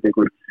sé ekki bara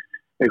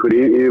einhver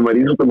yfirmæður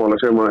íþróttamála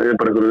sem er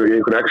bara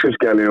einhver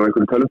Excel-skjali og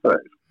einhver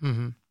tölvfræði.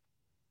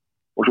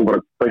 Og svo bara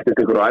bættist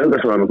einhver á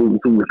æfingarsvæðan og þú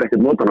vilt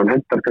ekkert nota hann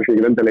hentar kannski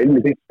ekki endilega inn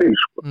í þitt spil,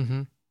 sko.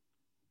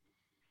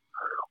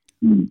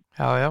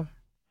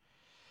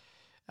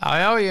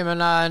 Já, ég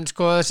meina en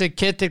sko þessi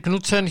Ketil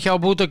Knudsen hjá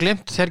Búta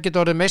Glimt, þeir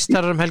geta orðið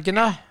meistarar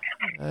helgina,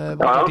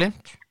 Búta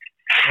Glimt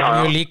og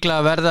mjög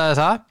líklega verðaði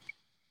það.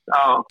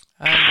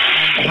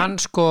 En hann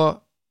sko,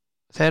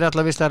 þeir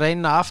ætla vist að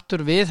reyna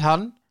aftur við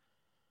hann,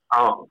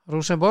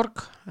 Rosenborg,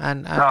 en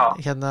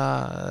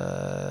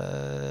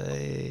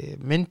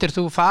myndir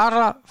þú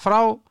fara frá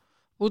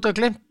Búta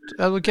Glimt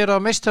ef þú gera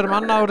meistarum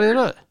annað árið í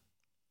röð?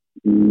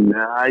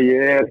 Nei, ég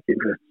er ekki,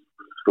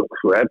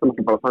 svo er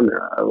það bara þannig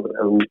að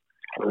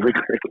þú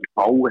vilt ekki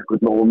fá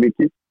eitthvað nógu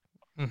mikið,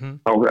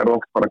 þá er það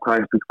oft bara hvað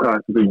er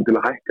til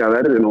að hækka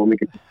verðið nógu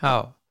mikið til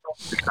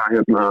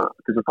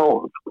að fá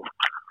hann, sko.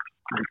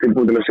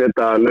 tilbúin til að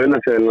setja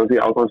launaseðilinn á því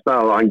á þann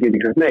stað og hann geti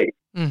ekki sagt nei.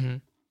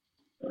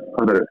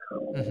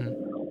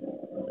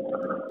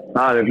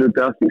 Það hluti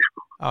af því, sko.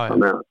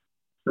 Þannig að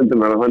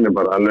stundum þannig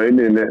bara að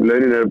launin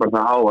eru bara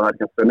það há og það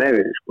ekki eftir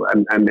neyfið, sko. En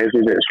eins og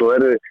ég segi, svo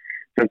eru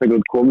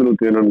þið komin út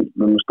í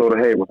þennan stóra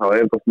heim og þá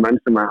það menn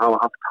sem hafa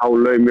haft há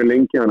laun mjög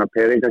lengi, þannig að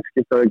peningar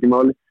skipta það ekki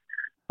máli.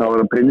 Þá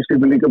það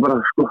prinsipin líka bara,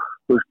 sko,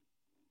 þú veist.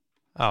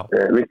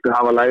 Viltu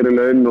hafa lægri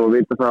laun og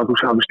vita það að þú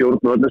hafi stjórn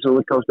og öllu sem þú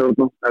vilt hafa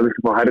stjórn og eða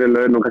viltu fá hærri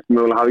laun og kannski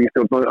mögulega hafa ekki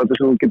stjórn og öllu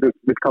sem þú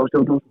vilt hafa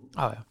stjórn og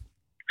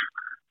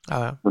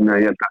þannig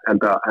að ég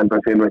held að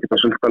það sé nú ekki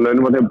að sulta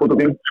launum að þeim búið og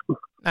glýmt, sko.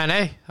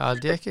 Nei, það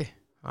held ég ekki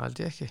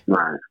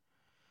Nei.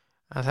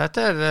 En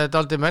þetta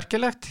dálítið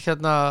merkilegt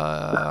hérna,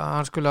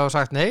 hann skulle hafa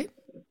sagt nei.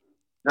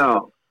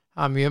 Það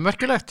er mjög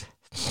merkilegt.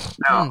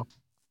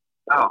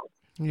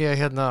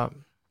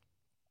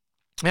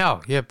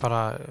 Ég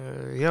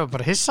var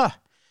bara hissa.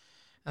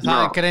 En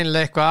það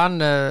greinilega eitthvað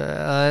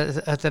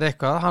þetta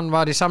eitthvað, hann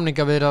var í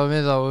samningaviðræðum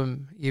við þá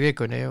í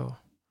vikunni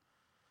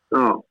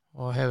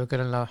og hefur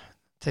greinilega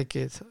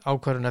tekið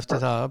ákvörðun eftir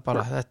það,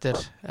 bara þetta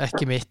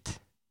ekki mitt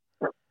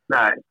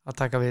að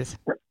taka við.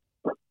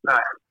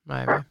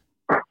 Nei.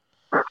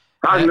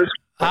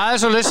 Það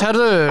svo leys,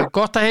 herðu,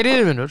 gott að heyra í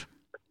þér, vinur.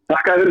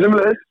 Takk að þér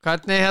sömuleiðis.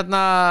 Hvernig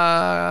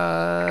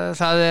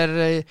það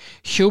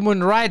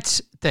Human Rights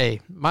Day,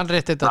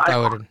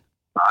 mannréttindadagurinn.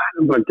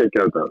 Það bara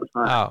geggjaður dagur.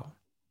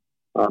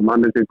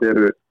 Mannréttindi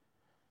eru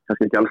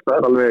kannski ekki alls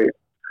staðar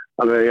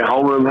alveg í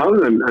háum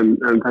hafð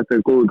en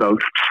þetta góðu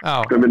dagur.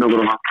 Skal minna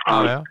okkur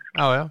það.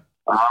 Já.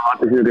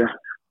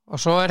 Og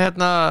svo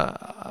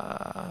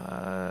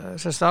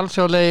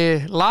alþjóðlegi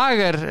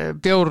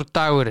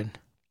lagerbjórdagurinn.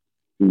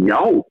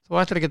 Já. Þú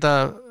ætlar ekki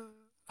að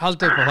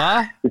halda upp á það?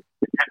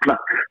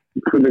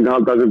 Ég kunni ekki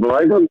halda upp á það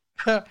eitthvað.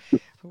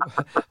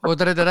 Þú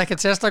reyndar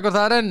ekkert sérstakur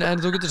þar en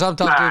þú getur samt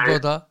halda upp á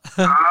það.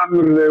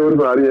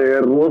 Ég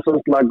er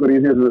rosaslagur í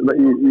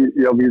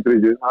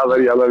ábyggisríkju. Það er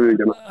ég alveg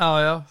viðurkenna.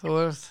 Já,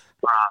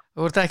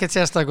 þú ert ekkert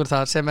sérstakur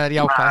þar sem er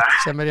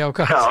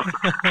jákvætt.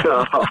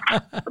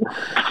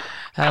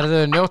 Herðu,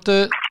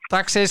 njóttu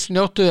dagsins,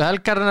 njóttu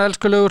helgarinnar,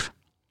 elskulegur.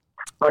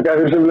 Takk að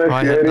þér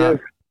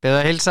sömuleiðis. Beða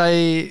að hilsa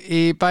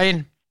í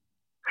bæinn.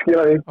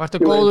 Skila því. Og ertu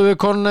góðu við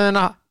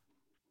konuðina?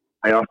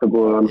 Ég er alltaf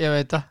góðu þannig. Ég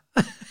veit það.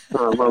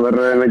 Það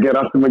verður að gera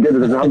allt sem að gera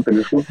þessu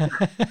haldinu, sko.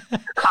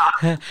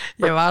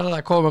 Ég var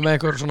að koma með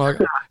einhver svona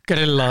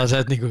grillaða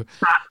setningu.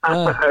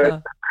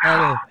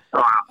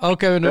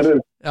 Ok, vinnur.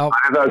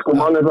 Það er sko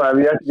málið það, ef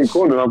ég ætti ekki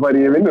konu, þá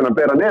færi ég vinnun að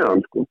bera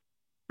neðan, sko.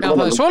 Já,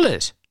 það er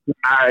svoleiðis.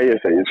 Nei, ég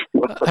segir, sko.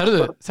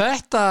 Herðu,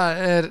 þetta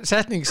er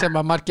setning sem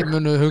að margir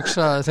munu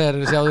hugsa þegar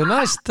þeir sjáðu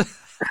næst.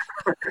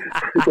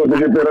 Hvort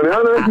ég bera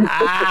neðan.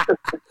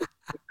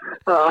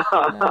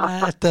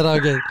 Þetta er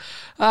ágæð.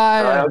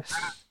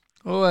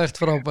 Þú ert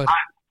frábær.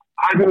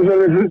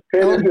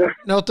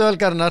 Njóttu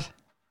helgarinnar.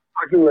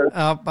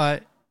 Já, bæ.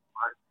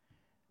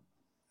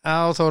 Já,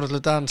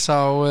 Þórhallur Dans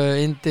á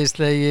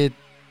yndislegi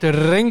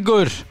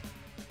drengur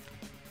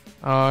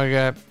og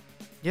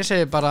ég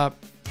segi bara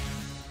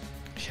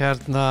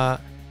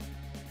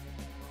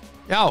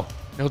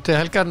njóttu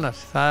helgarinnar.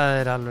 Það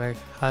er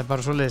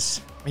bara svoleiðis.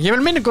 Ég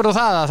vil minna ykkur á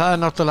það að það er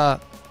náttúrulega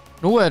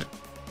nú er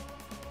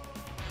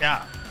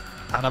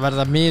það er að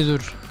verða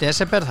miður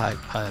desember,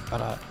 það er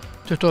bara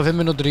 25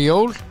 mínútur í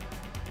jól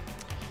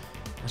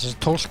þessi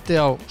 12.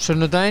 á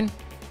sunnudaginn.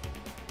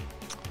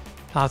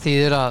 Það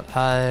þýðir að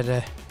það er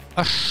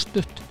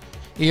örstutt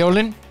í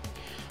jólin,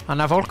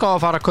 þannig að fólk á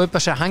að fara að kaupa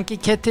sér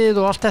hangikettið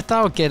og allt þetta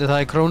og gera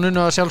það í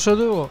Krónunu að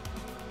sjálfsögðu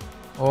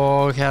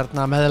og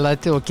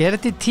meðlæti og gera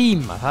þetta í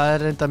tíma, það er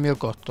reynda mjög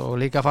gott og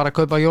líka fara að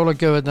kaupa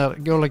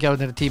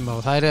jólagjafirnar í tíma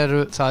og það er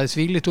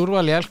þvílíkt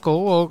úrval í Elko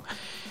og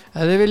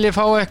ef þið viljið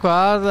fá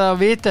eitthvað að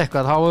vita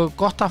eitthvað þá er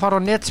gott að fara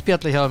á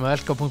netspjalli hjá þeim á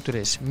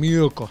elko.is,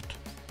 mjög gott.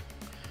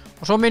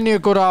 Og svo minni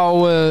ykkur á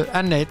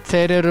N1,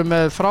 þeir eru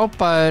með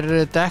frábær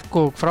dekk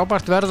og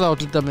frábært verð á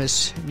til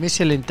dæmis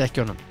Michelin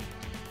dekkjunum.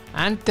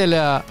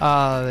 Endilega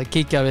að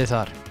kíkja við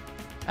þar.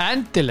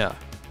 Endilega.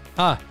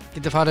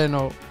 Getið farið inn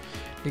á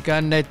líka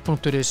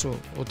n1.is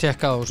og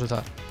tekka á þessu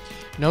þar.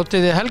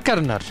 Njótiði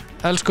helgarinnar,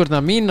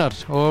 elskurnar mínar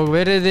og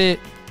veriði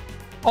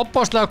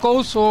opbáslega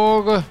góð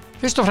og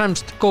fyrst og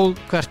fremst góð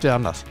hvert við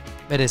annað.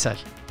 Verið sæl.